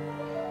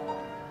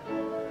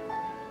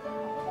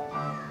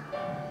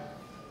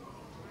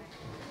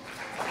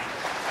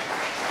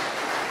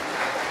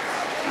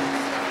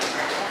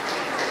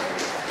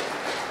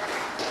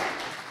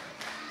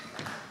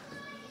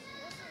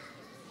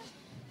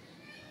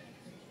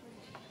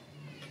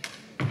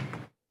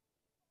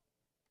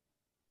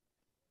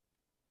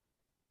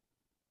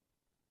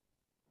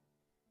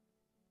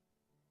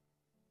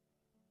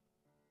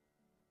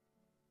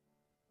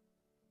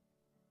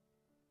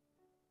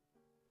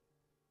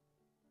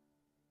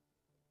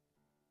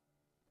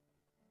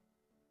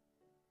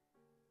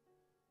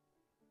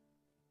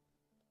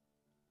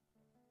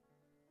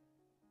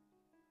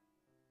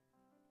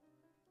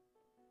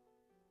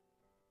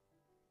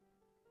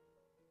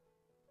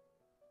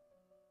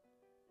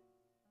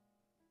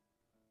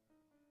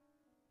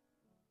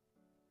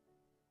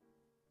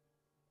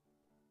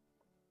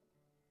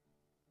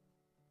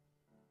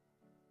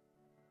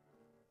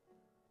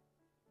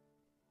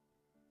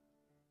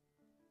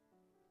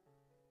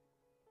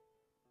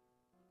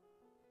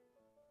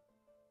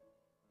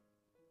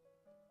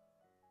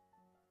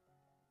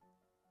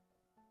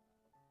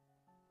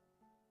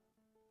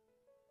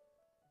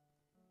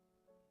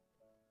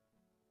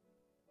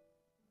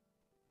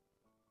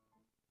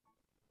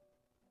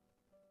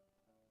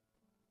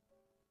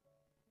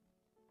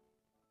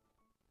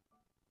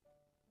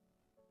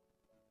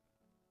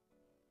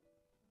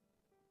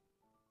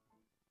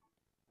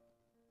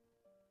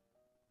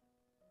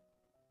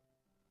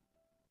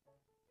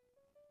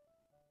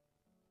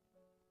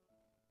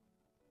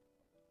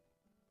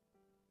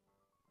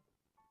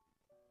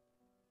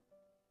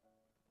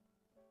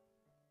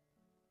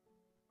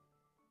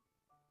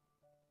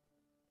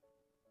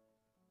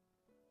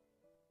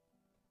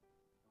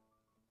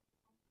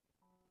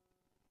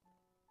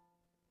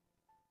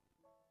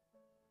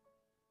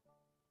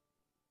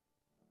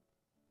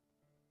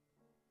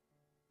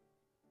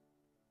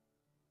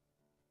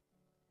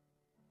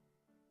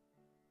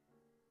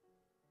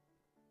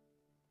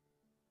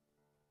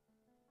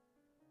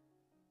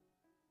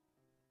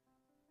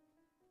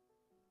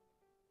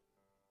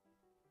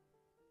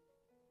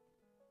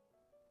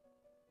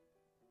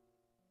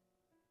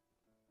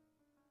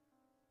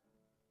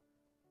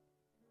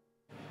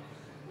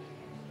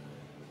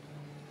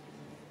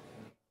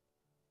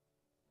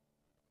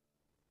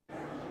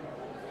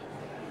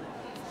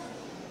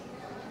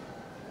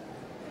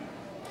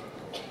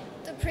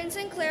 The Prince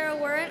and Clara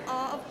were in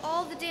awe of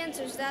all the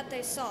dancers that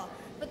they saw,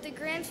 but the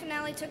grand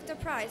finale took the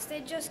prize.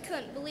 They just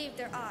couldn't believe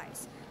their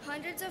eyes.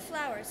 Hundreds of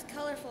flowers,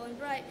 colorful and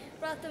bright,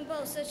 brought them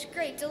both such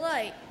great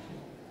delight.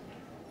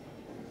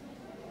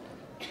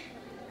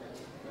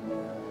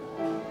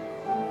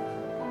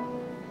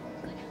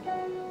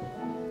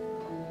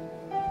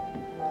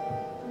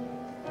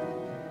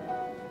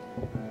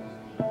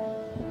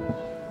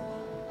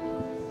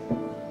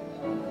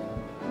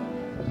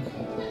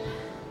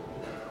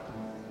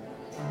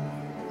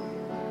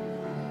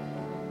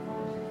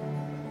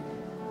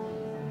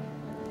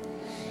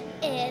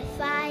 If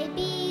I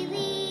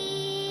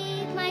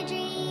believe my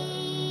dreams,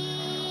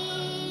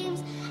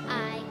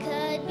 I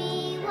could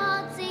be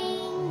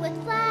waltzing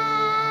with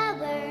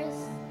flowers.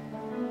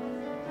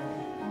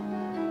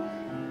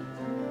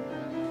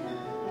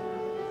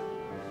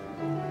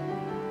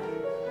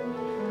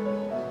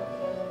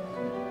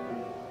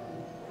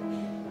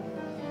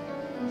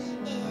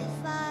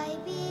 If I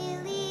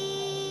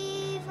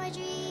believe my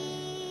dreams,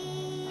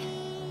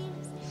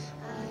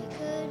 I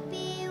could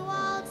be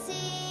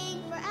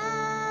waltzing for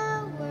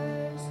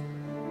hours.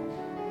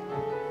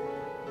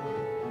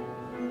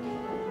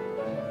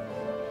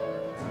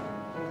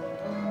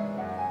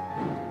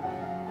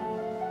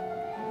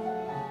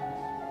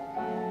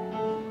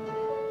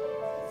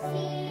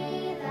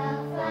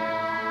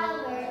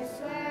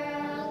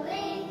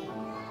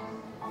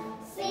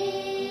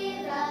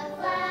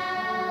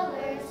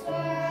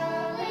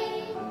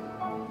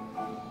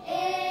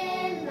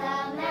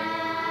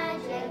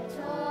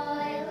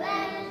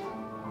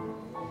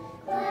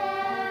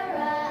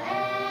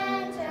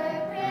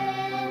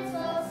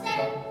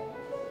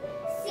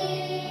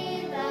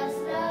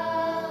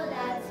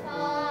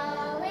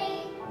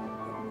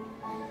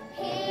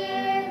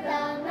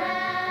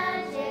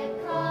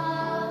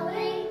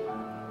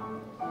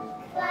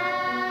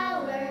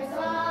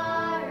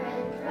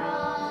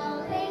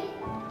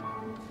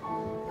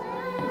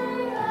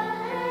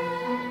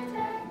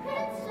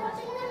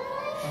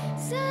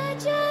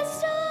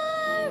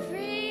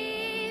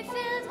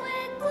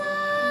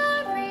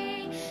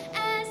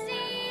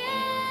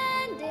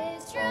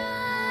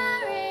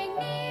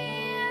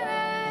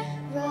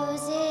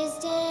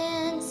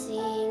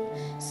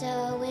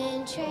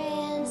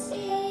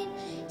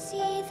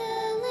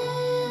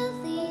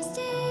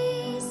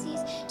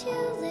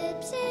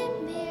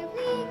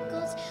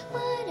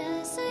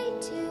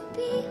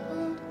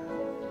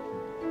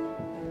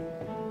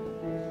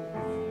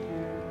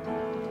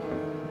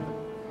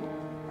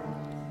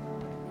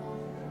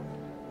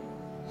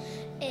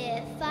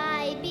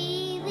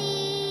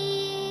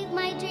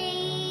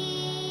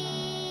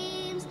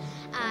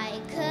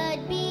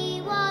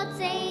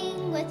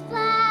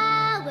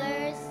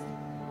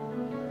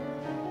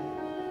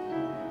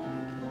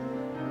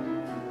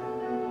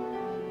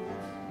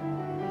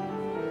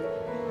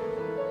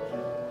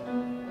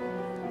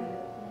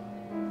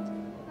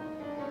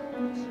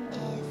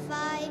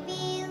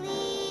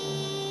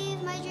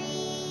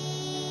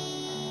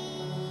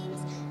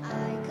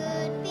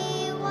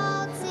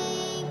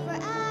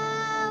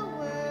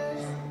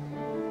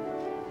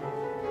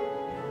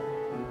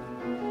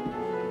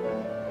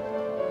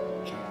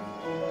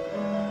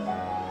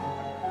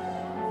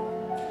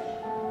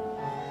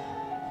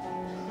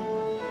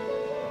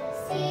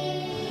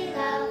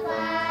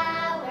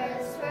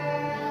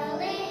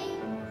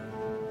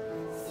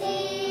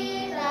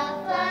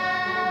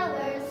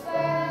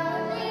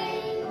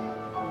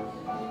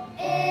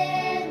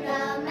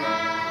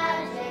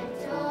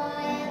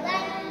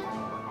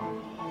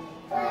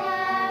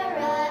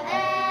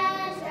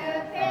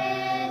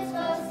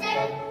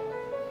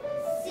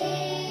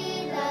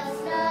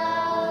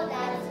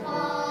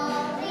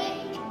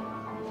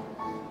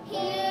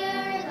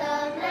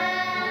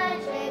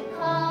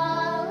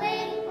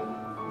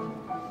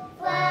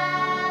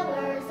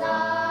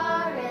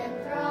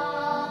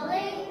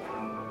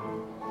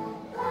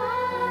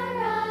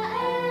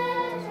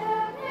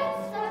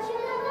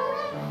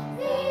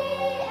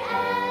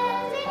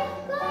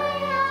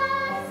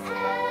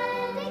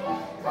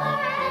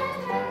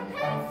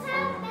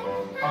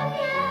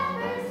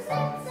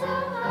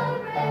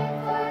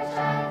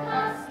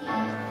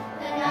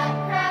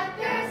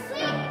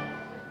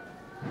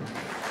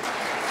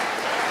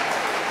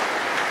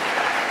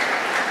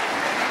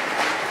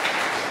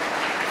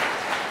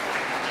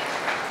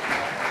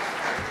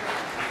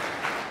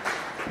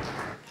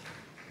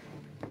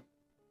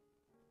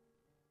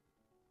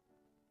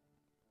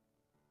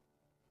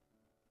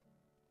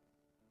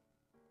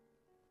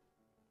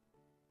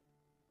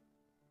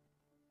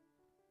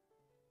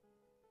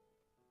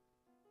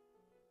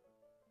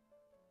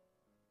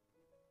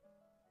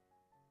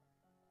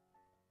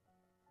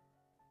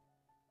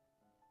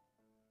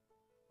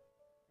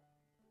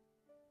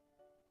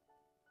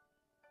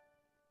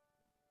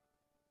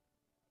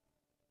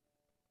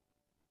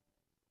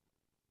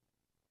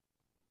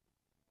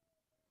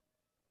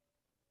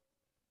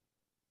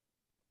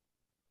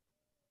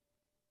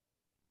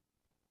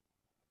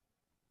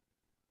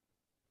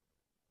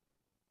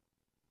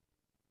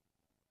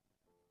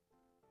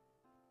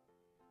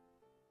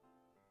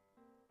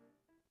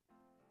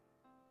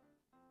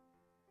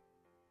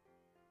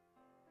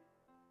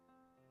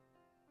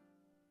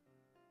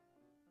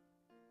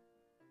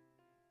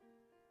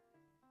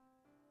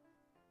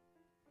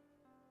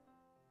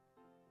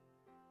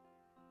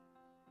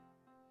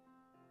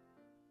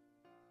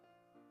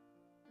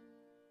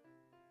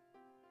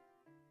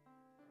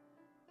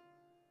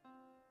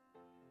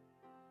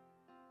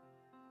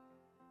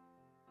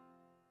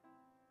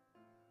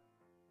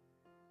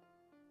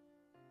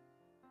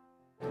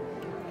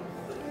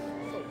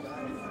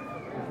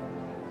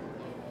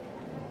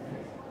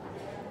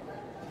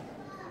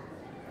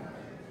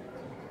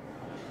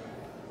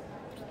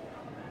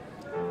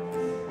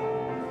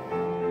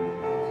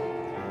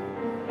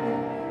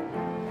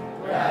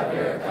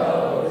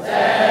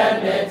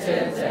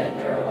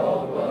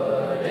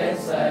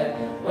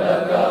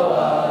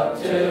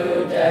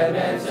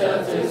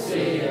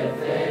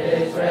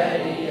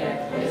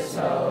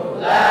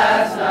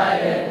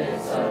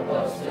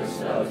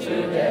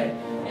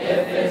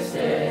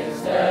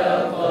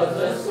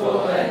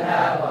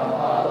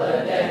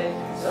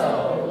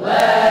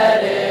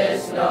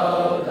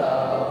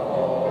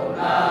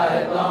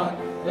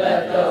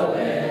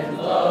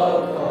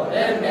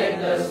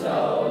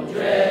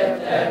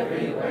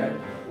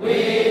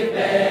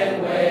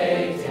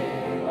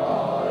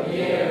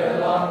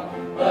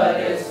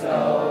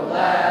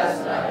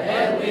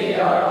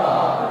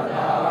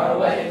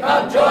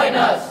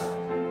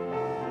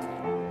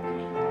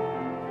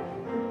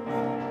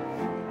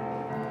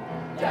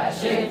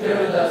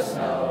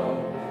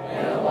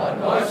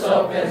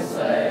 open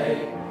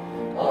sleigh.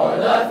 O'er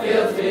the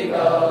fields we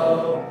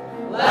go,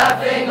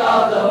 laughing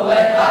all the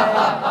way. Ha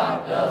ha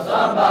ha, bells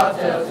on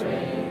bobtails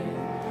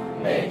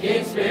ring,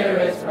 making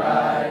spirits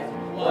bright.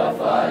 What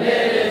fun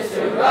it is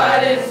to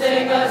ride and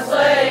sing a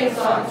sleighing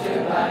song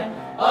tonight.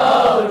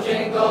 Oh,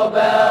 jingle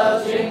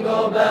bells,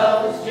 jingle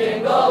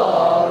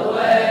all the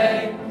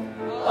way.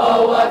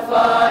 Oh, what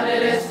fun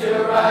it is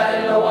to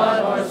ride in a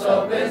one-horse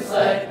open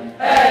sleigh.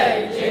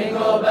 Hey,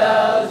 jingle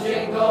bells,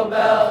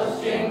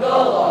 jingle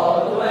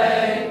all the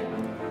way.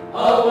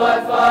 Oh,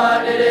 what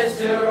fun it is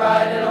to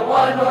ride in a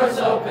one-horse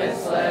open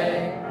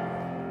sleigh.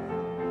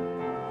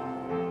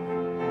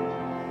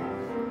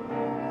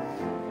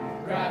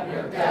 Grab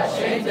your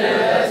dashing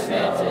dearest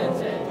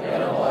mittens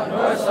in a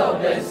one-horse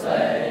open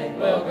sleigh.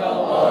 We'll go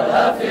o'er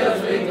the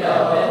fields we go,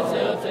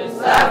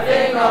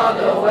 laughing all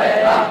the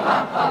way. Ha ha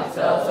ha,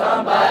 bells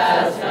on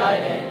bobtails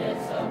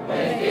ring,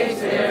 making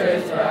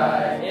spirits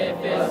bright.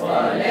 What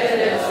fun it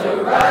is to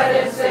ride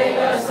and sing a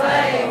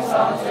sleighing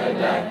song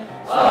tonight.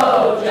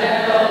 Oh,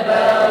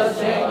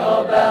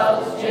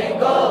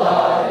 jingle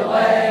all the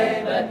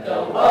way.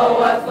 Oh,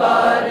 what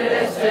fun it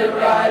is to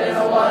ride in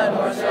a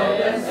one-horse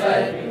open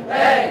sleigh.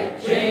 Hey,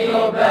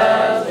 jingle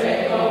bells,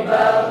 jingle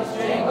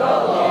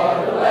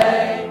all the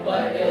way.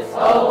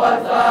 Oh,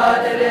 what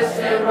fun it is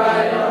to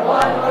ride in a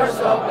one-horse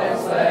open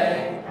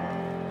sleigh.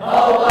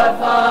 Oh, what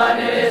fun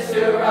it is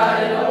to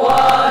ride in a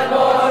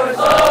one-horse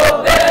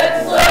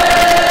open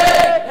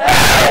sleigh.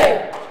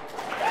 Hey!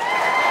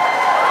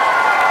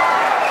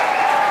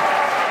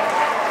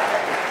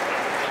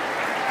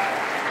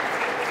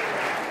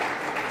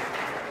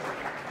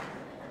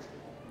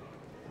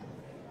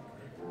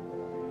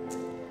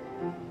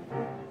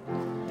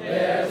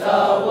 There's a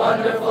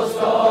wonderful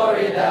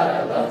story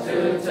that I love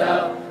to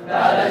tell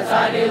about a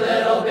tiny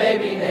little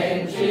baby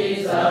named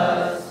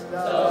Jesus.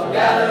 So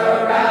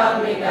gather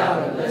around me now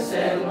and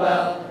listen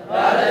well.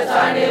 About a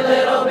tiny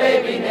little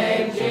baby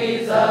named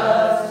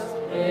Jesus.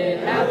 It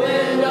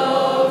happened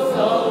oh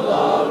so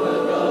long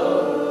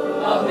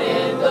ago,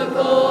 amid the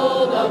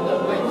cold of the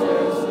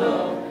winter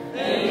snow.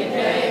 He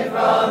came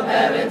from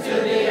heaven to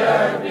the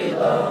earth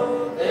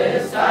below.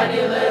 This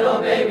tiny little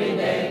baby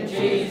named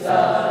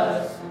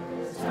Jesus.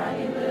 This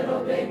tiny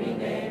little baby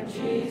named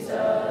Jesus.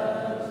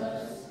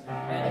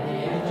 And the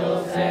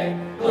angels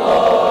sang,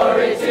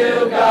 glory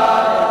to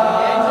God.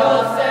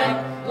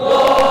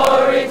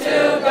 Glory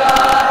to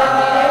God, and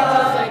the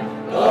angels sing,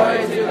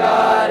 glory to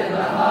God in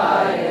the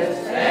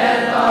highest,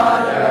 and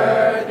on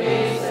earth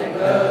peace and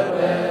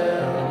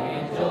goodwill. And the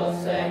angels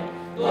sing,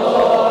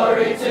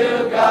 glory to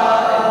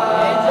God.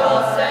 And the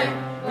angels sing,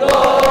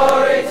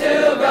 glory to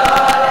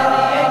God. And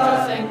the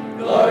angels sing,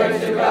 glory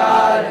to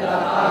God in the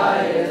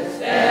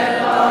highest,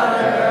 and on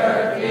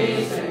earth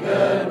peace and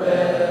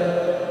goodwill.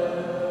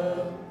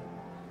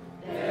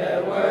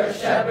 There were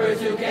shepherds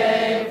who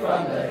came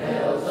from the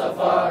hills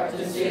afar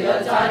to see the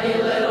tiny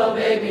little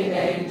baby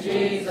named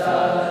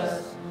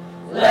Jesus.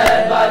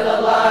 Led by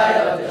the light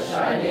of the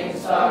shining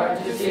star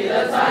to see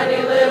the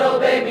tiny little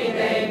baby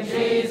named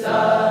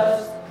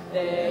Jesus.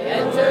 They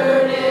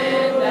entered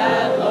in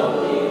that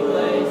lonely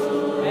place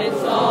and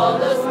saw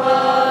the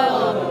smile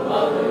on the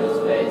mother's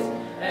face.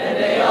 And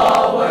they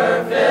all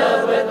were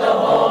filled with the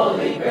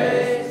holy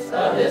grace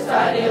of this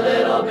tiny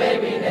little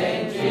baby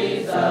named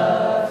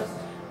Jesus.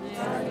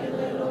 Tiny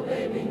little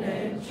baby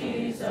named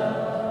Jesus.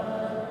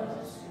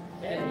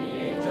 And the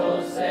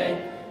angels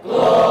sang,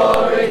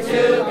 glory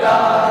to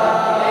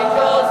God. The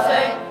angels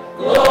sang,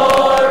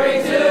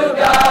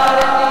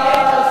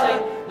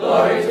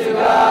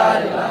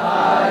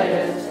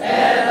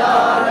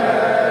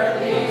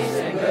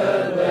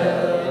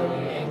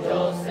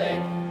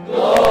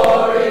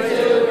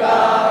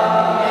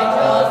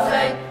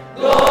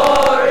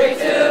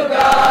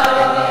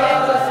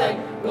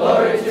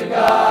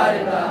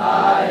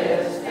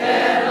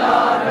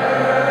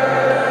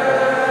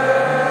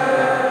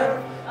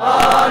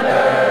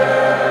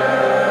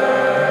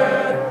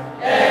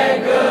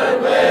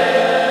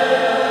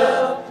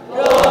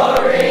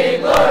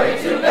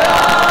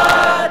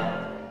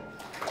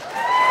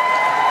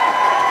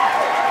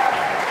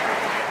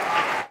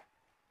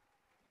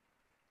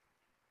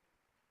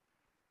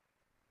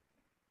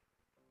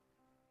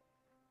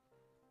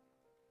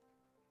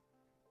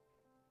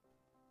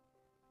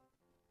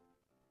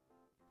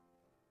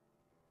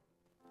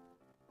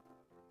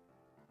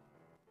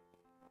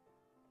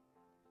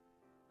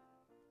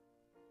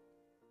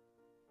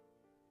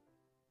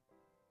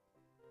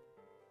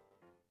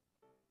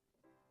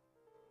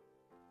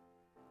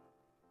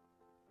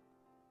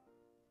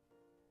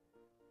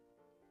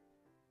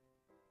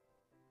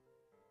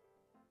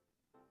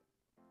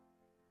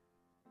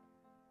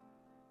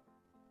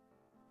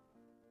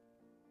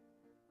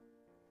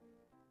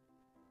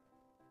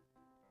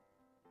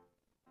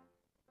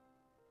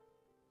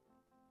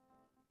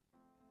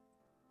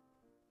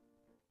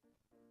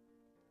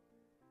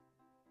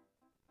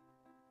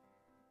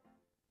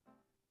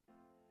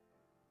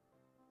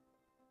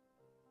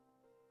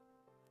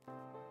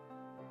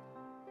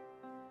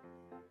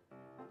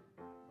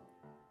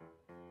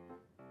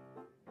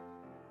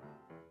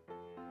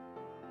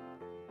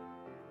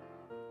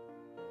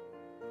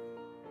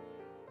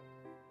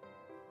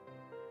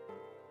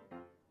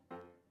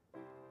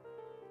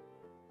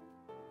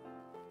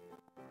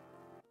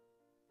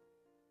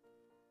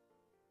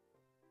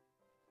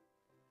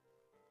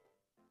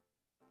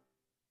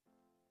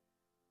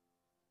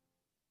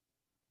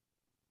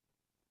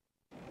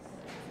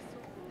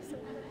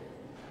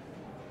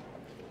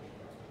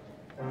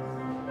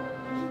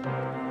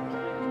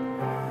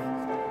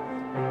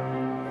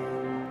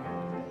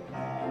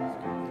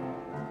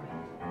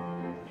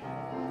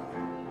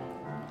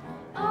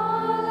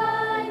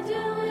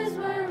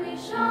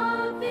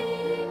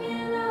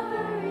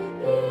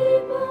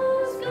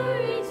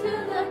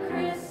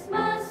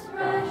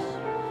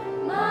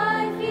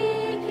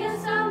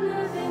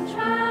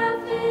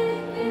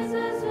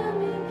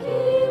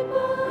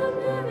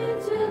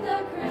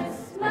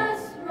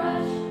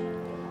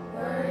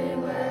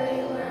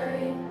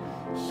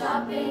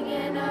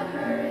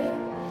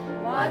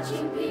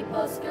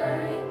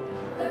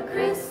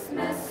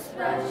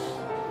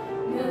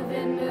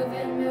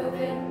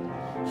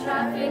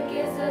 Traffic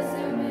is a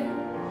zooming,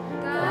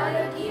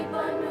 gotta keep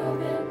on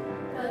moving,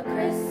 the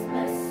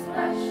Christmas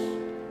rush.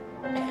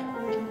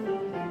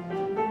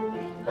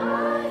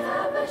 I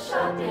have a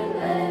shopping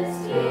list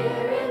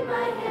here in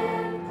my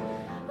hand.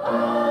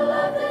 All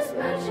of this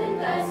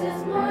merchandise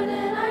is more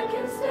than I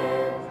can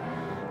stand.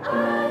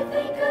 I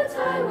think a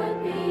tie would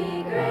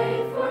be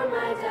great for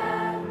my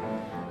dad.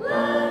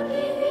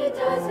 Lucky he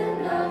doesn't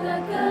know the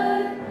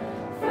good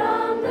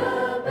from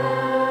the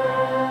bad.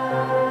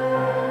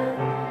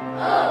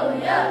 Oh,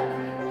 yuck!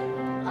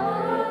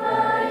 All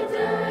I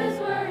do is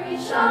worry,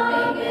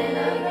 shopping in a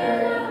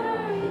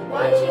hurry,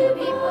 watching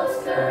people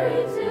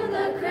scurry to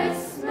the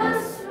Christmas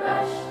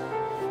rush.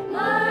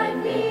 My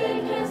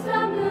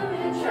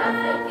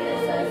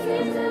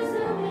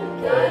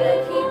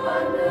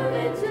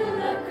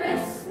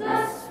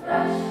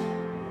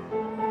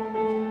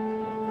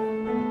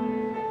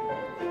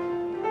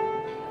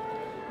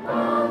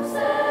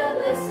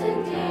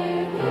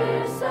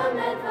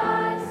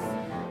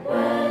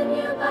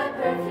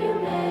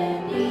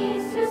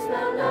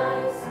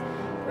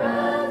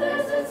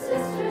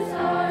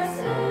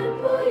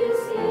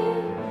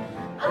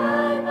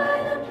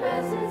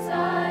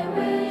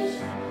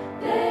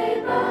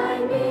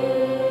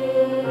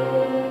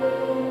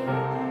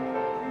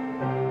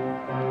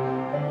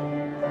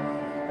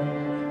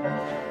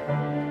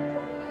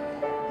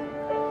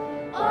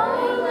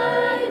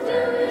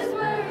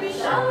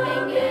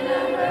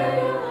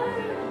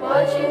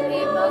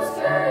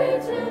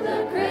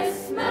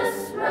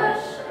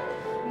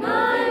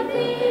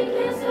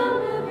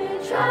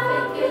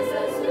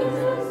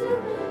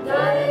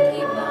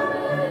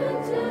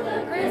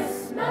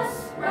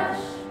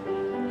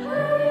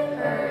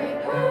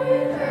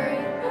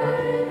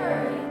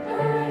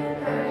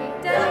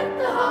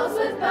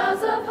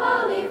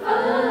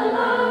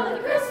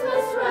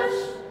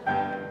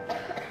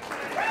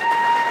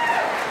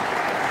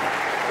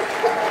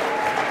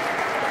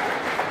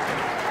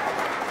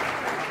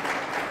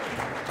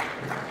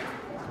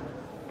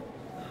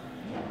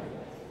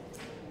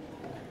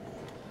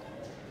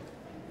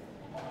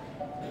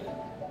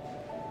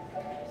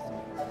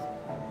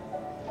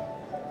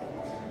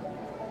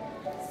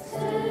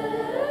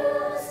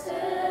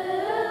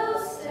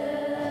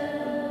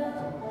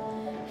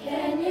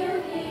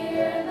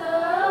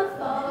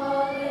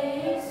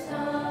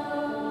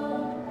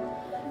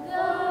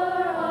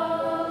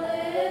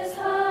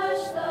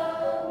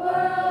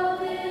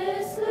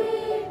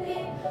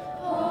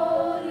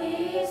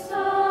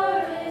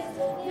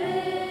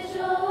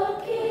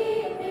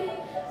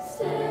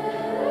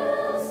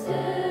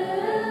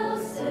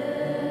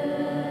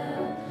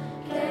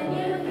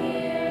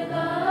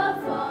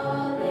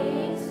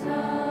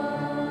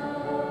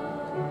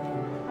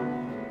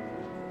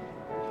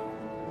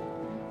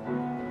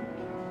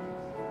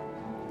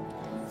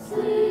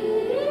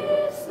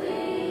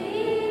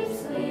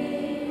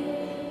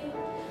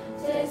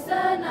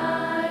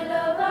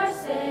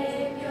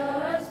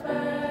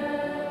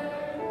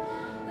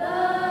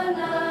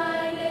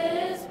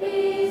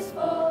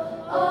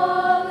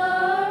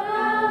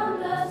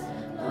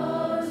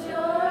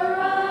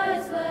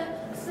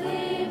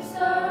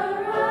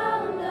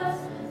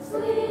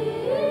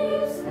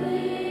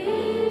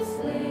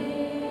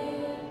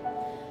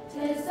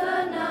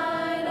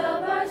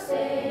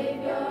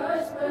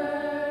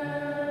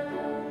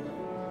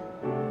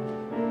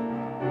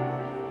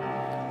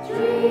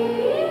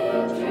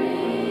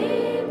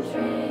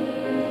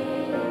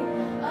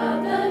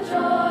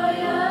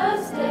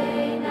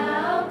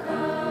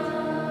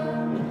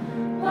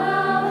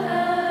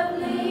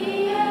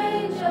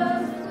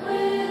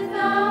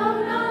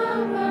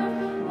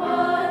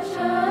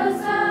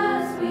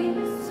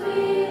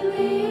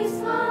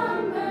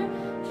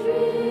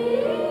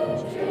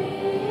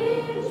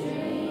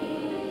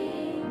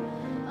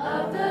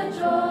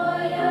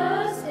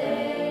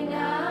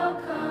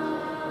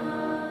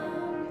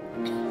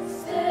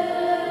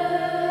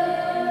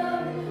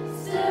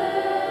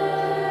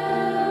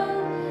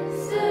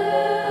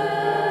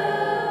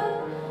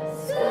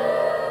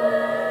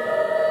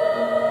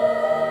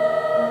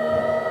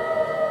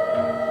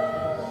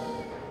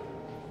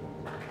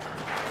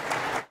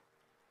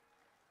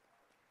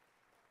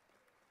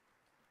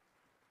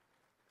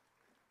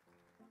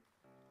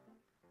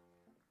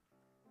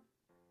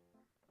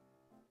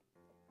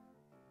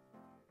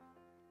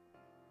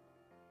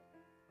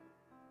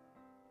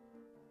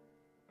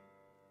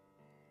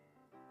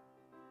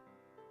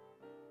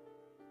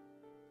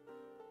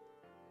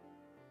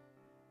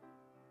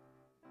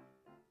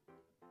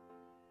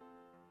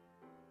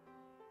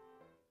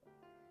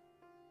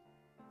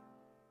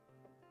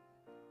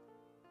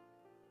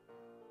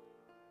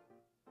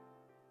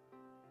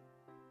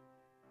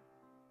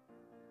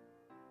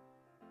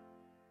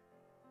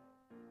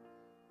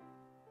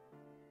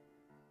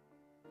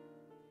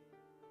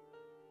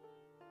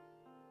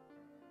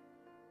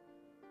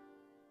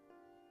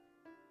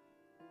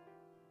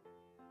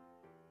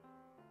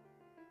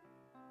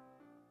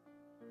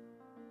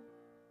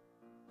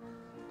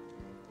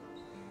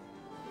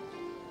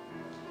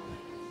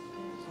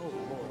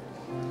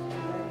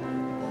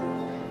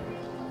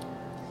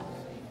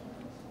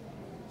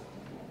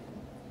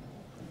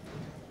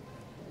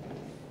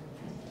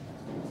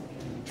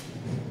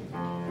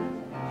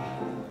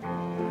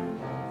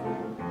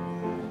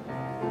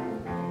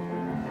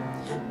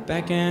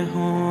Back at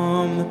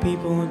home, the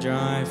people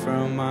drive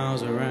from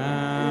miles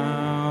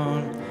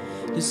around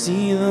to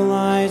see the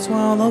lights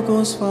while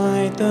locals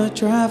fight the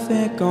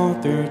traffic all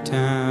through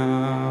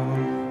town.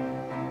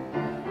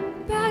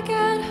 Back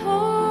at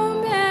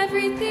home,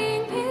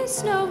 everything is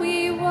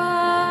snowy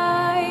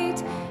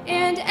white,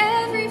 and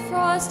every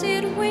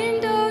frosted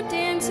window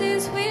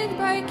dances with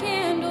bright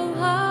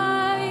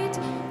candlelight.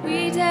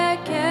 We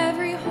deck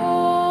every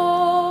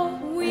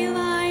home, we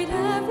light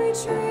every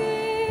tree.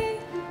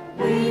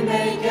 We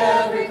make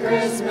every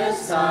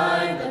Christmas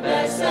time the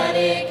best that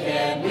it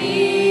can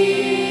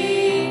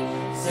be.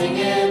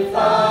 Singing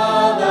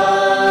fa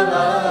la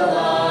la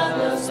la,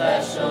 those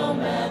special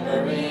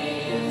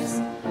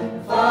memories.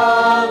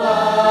 Fa la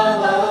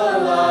la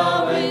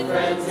la, with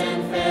friends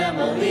and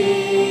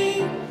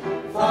family.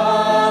 Fa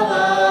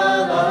la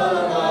la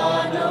la,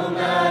 no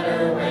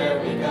matter where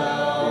we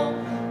go,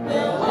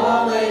 we'll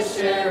always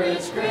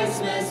cherish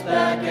Christmas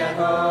back at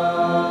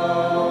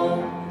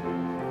home.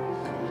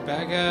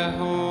 Back at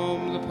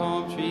home, the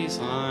palm trees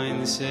line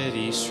the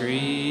city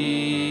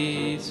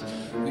streets.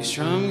 We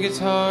strum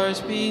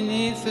guitars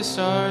beneath the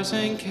stars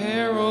and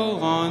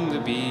carol on the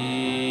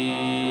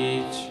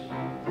beach.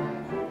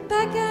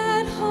 Back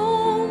at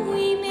home,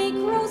 we make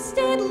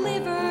roasted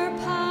liver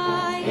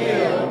pie.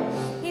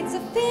 Ew. It's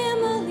a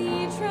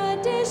family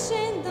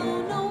tradition,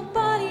 though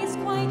nobody's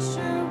quite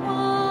sure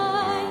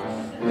why.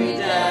 We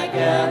deck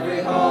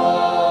every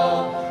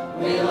hall,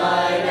 we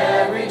light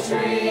every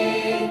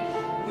tree.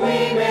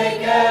 We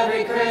make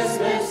every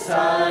Christmas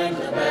time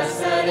the best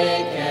that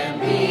it can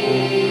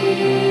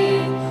be.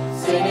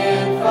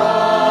 Singing fa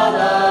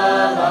la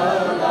la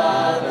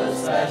la, those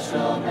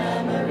special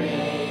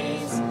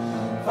memories.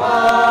 Fa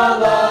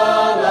la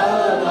la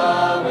la,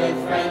 with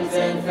friends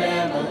and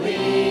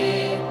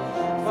family.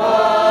 Fa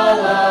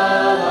la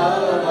la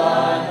la,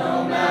 no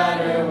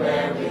matter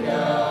where we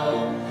go,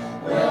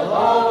 we'll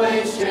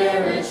always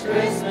cherish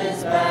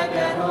Christmas back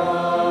at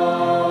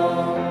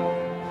home.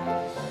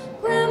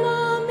 Grandma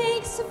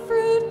makes a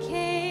fruit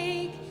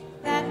cake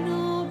that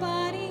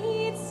nobody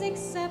eats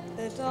except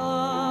the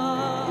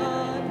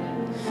dog.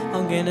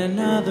 I'll get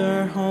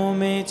another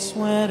homemade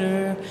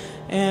sweater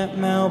Aunt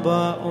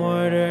Melba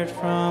ordered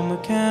from a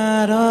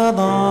catalog.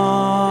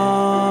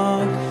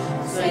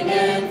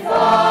 Singing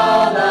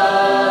fa la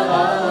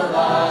la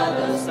la,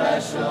 those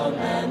special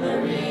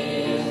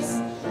memories.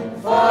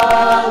 Fa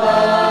la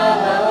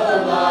la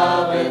la,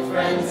 with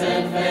friends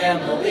and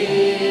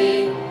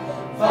family.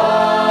 Fa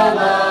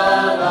la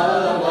la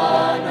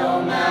la, no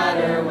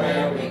matter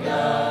where we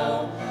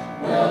go,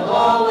 we'll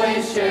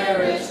always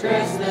cherish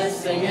Christmas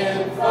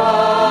singing fa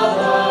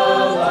la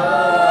la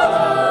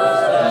la,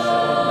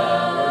 special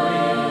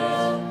memories.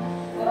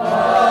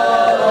 Fa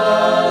la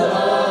la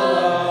la,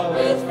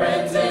 with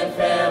friends and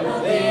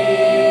family.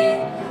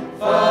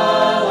 Fa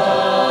la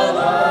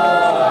la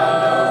la,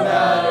 no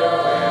matter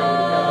where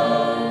we go,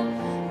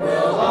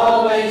 we'll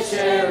always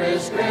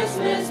cherish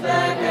Christmas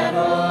back at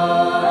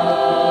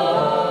home.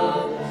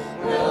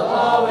 We'll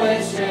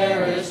always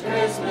cherish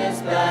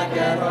Christmas back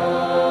at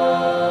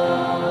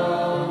home.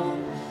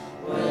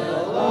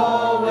 We'll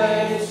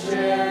always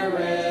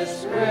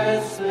cherish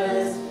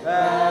Christmas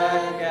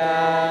back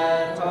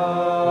at home.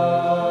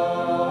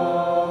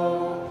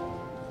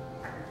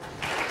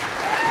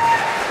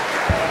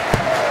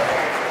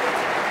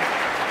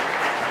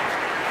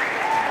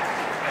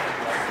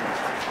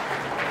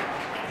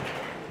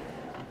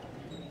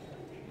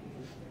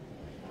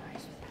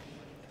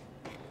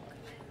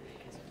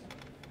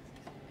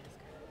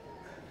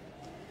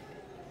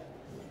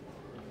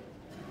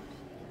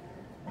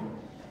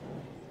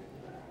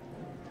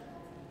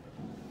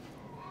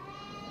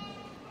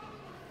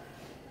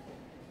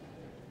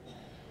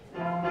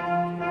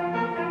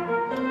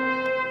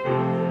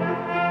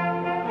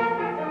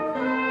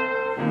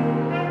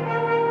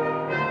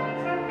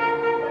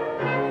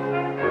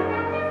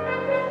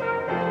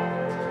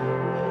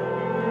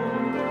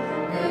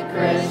 Good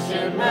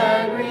Christian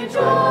men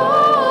rejoice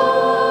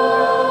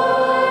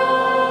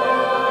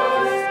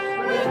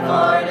with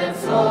heart and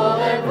soul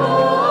and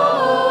voice,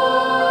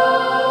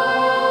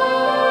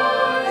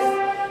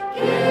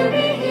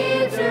 giving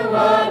heed to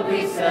what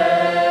we say.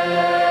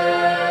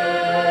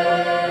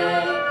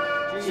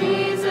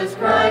 Jesus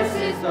Christ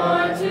is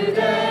born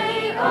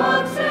today,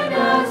 oxen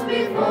as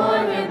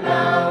before him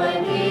bow,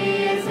 and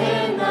he is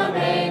in the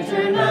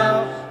manger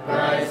now.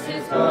 Christ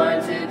is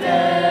born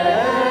today.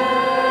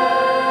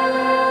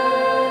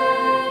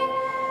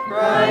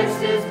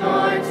 Christ is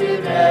born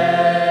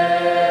today.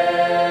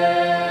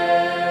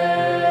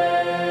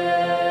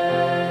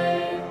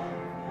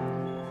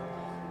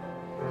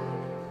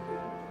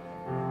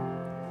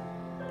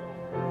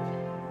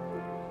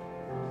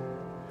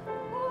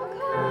 Oh,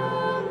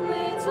 come,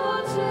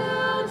 little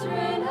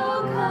children,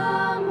 oh,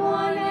 come.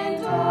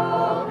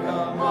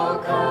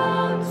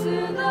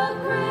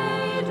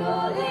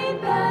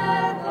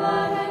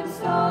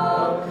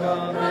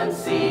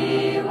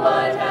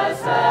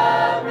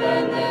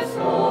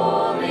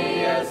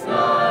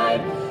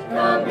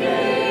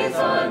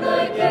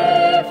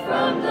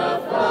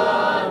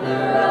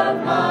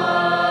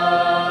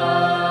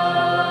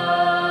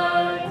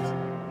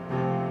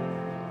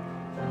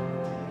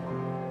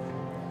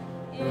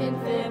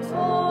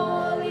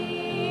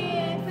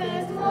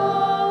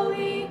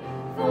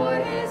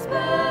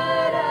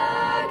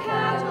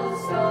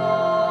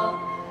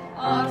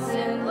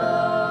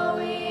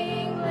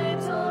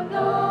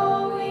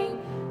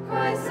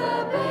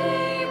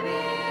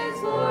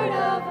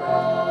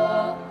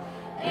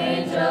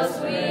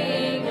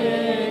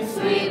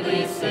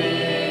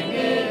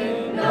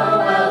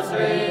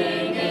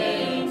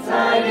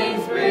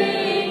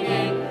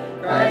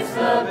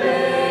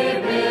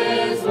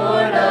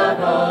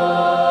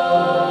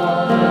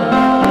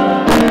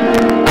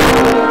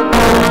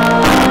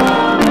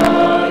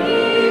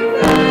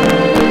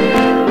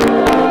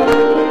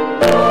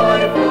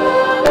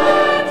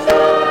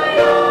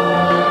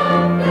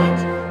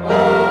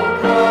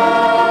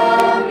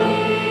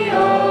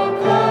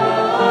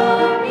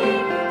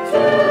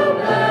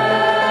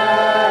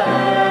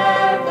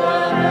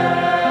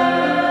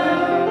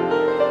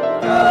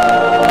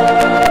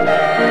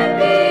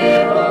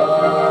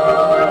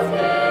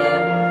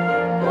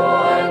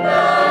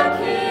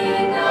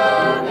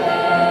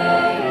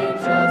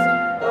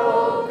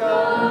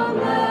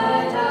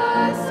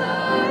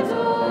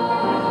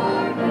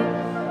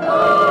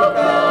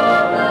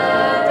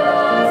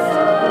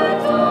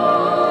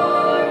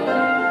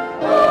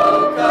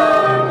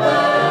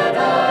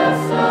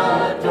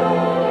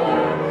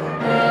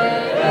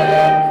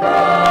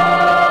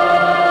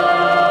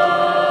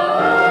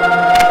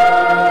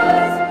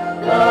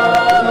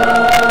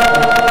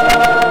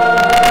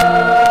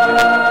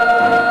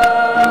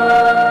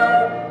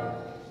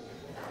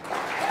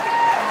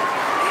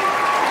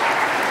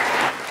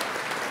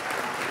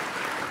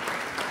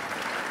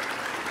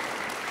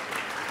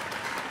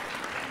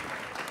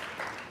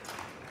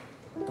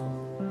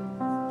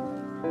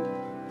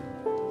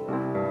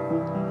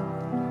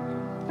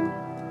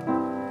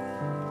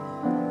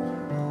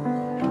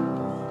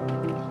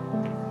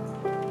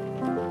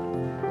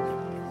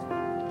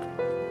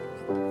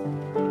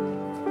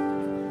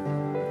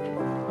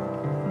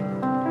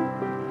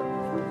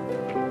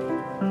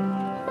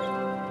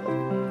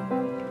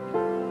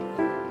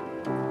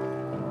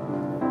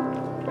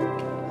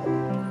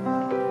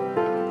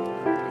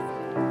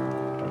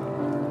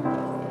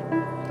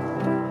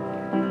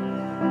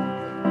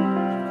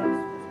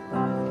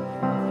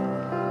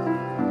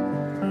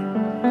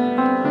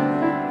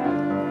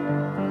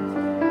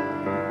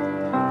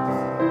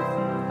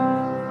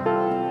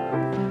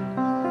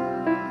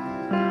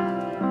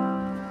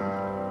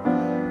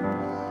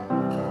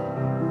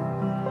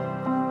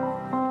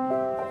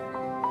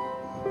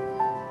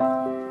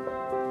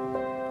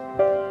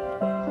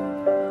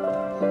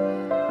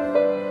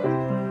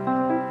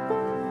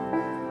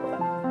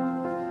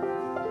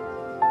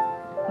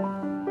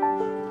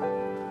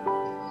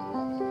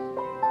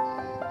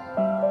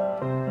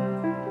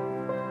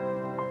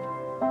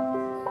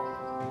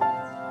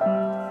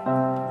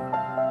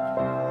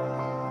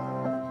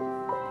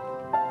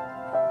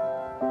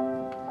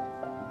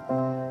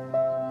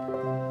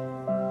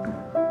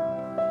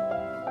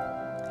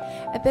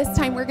 At this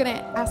time, we're going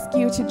to ask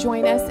you to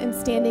join us in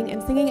standing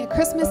and singing a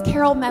Christmas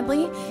carol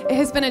medley. It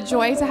has been a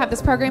joy to have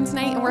this program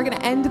tonight, and we're going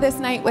to end this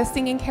night with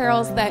singing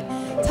carols that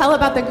tell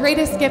about the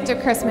greatest gift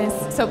of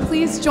Christmas. So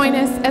please join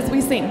us as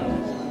we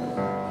sing.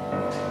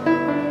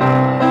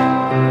 Let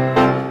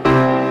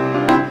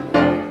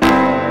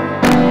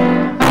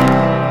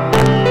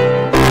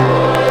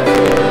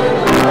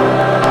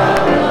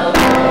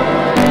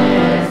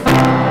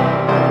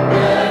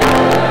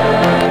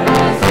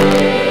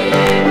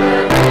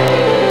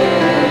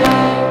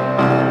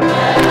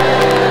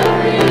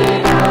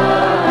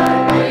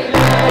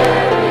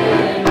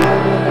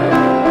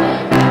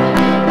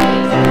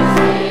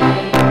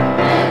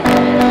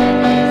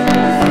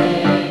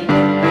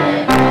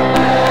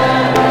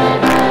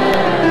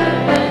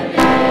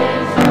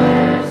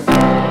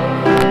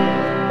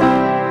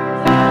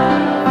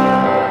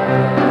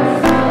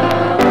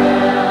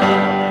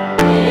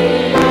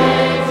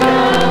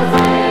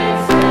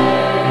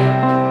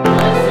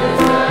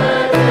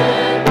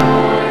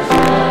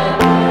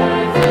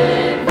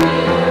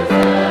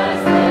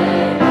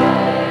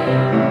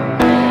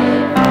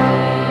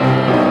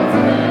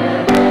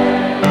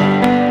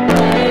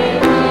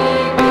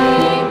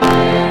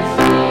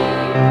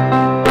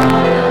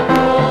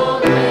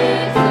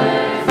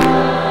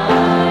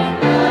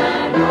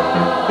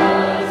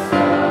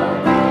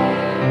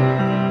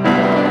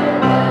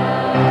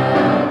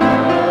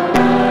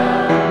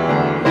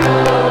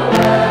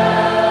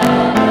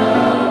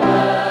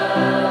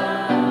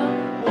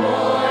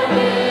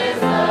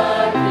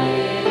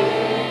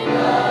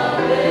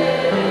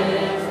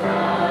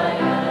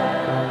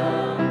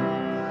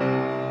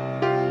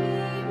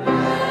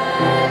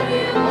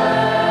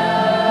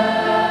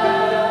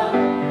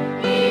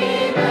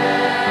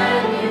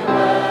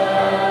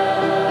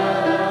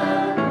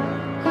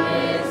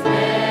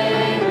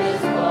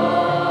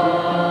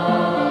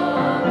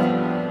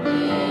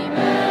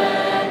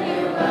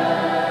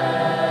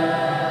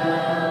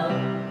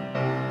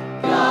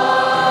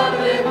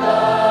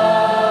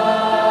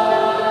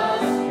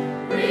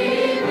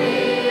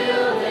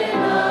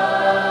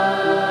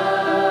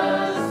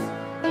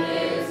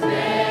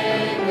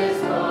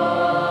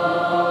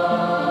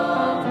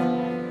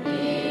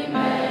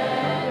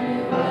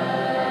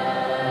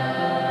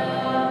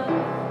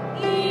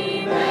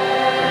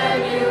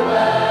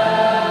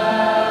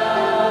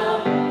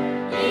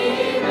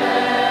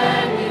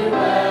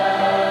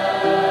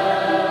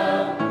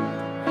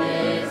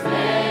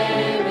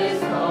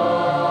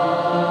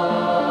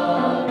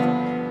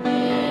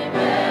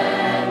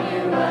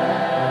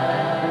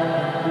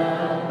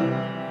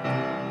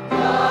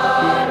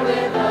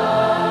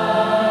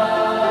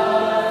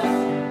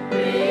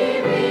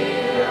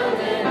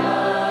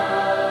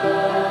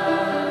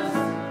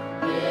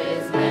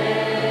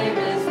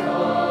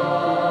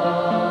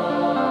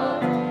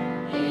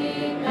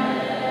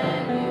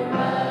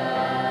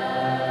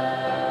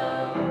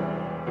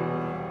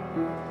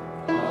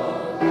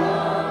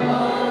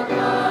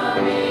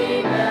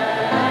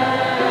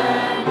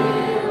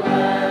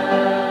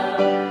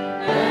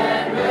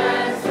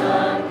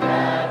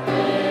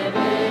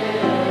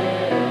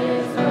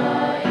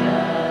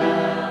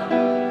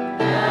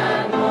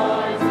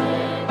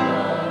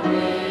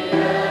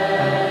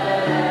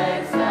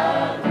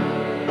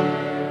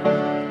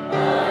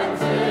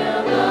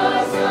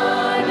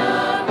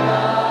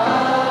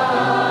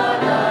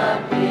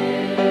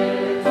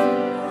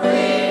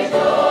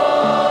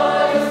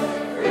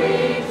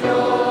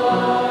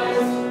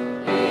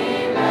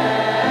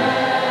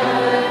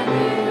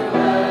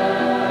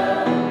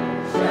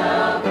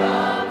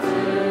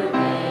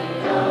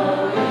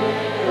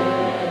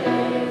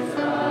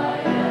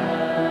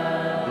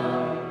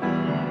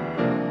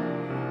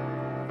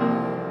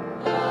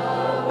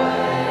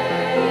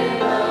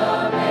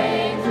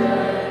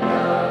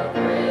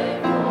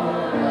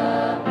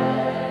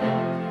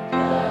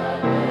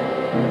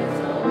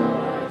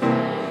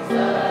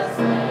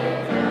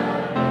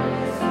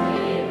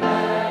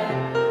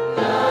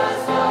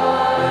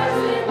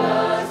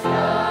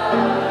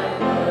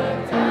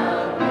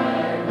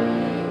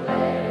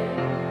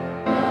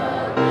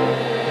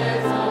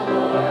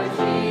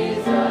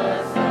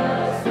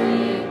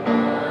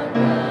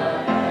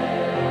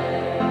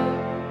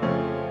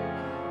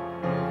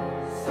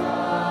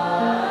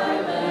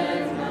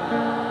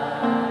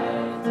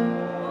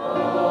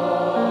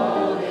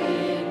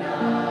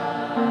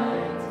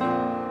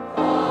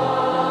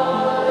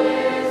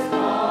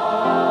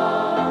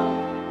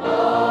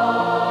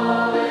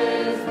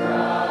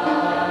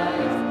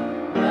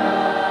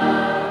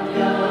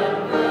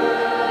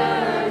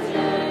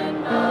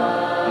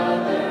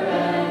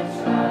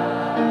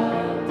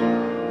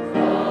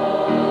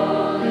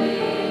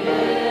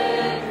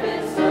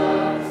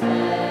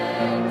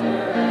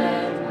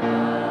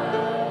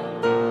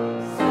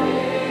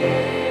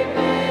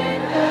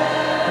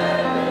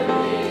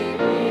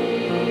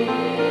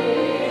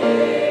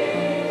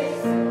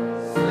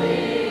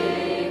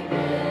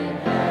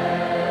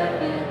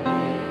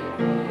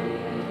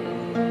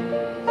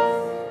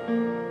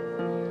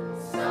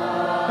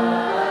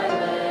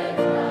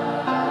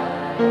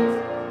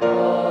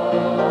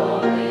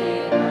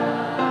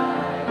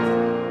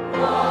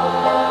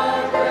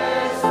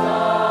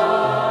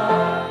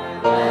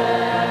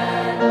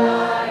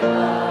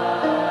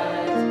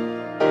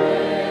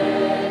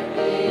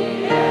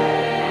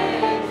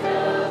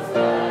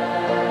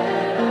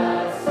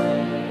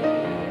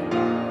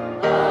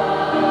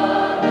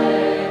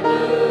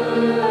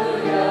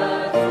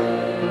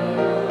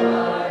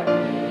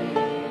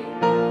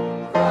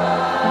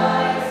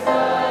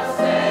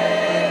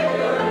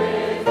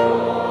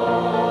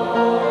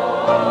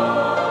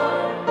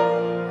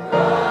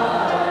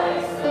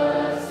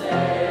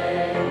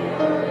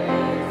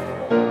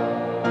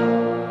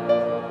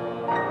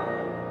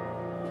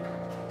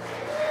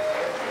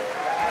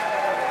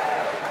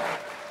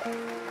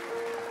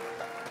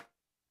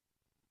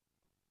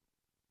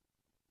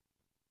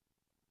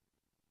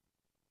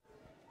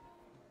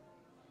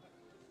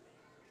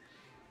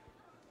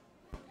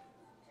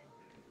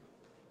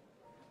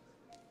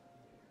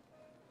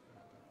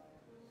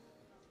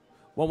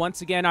Well,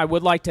 once again, I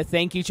would like to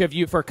thank each of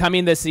you for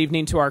coming this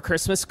evening to our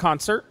Christmas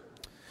concert.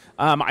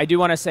 I do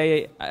want to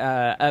say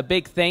a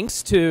big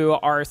thanks to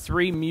our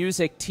 3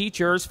 music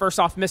teachers.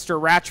 First off,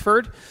 Mr.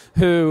 Ratchford,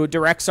 who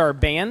directs our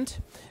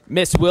band,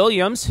 Miss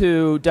Williams,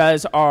 who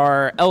does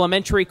our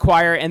elementary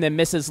choir, and then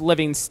Mrs.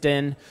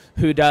 Livingston,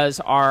 who does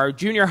our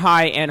junior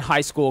high and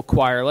high school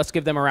choir. Let's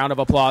give them a round of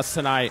applause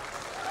tonight.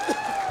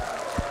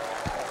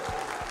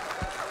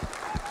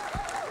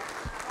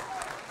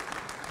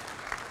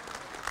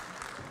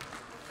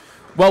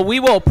 Well, we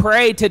will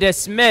pray to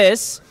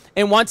dismiss.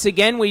 And once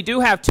again, we do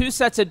have 2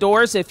 sets of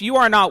doors. If you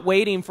are not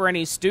waiting for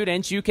any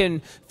students, you can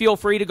feel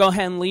free to go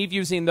ahead and leave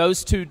using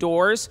those 2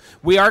 doors.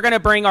 We are going to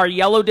bring our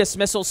yellow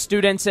dismissal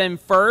students in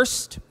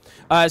first.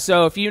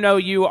 So if you know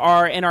you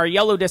are in our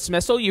yellow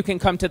dismissal, you can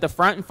come to the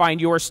front and find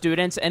your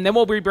students. And then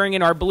we'll be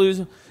bringing our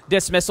blue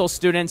dismissal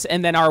students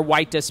and then our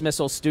white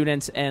dismissal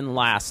students in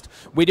last.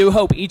 We do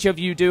hope each of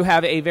you do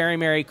have a very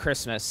Merry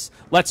Christmas.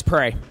 Let's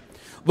pray.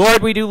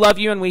 Lord, we do love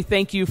you, and we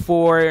thank you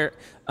for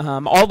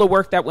all the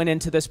work that went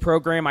into this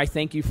program. I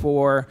thank you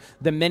for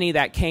the many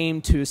that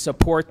came to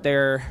support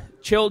their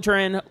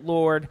children,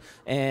 Lord,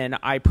 and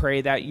I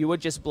pray that you would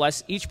just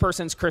bless each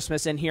person's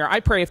Christmas in here. I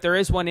pray if there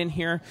is one in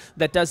here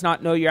that does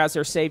not know you as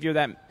their Savior,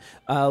 that,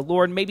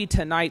 Lord, maybe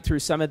tonight through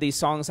some of these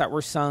songs that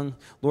were sung,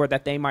 Lord,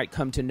 that they might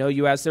come to know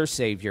you as their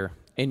Savior.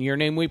 In your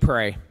name we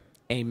pray.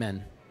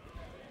 Amen.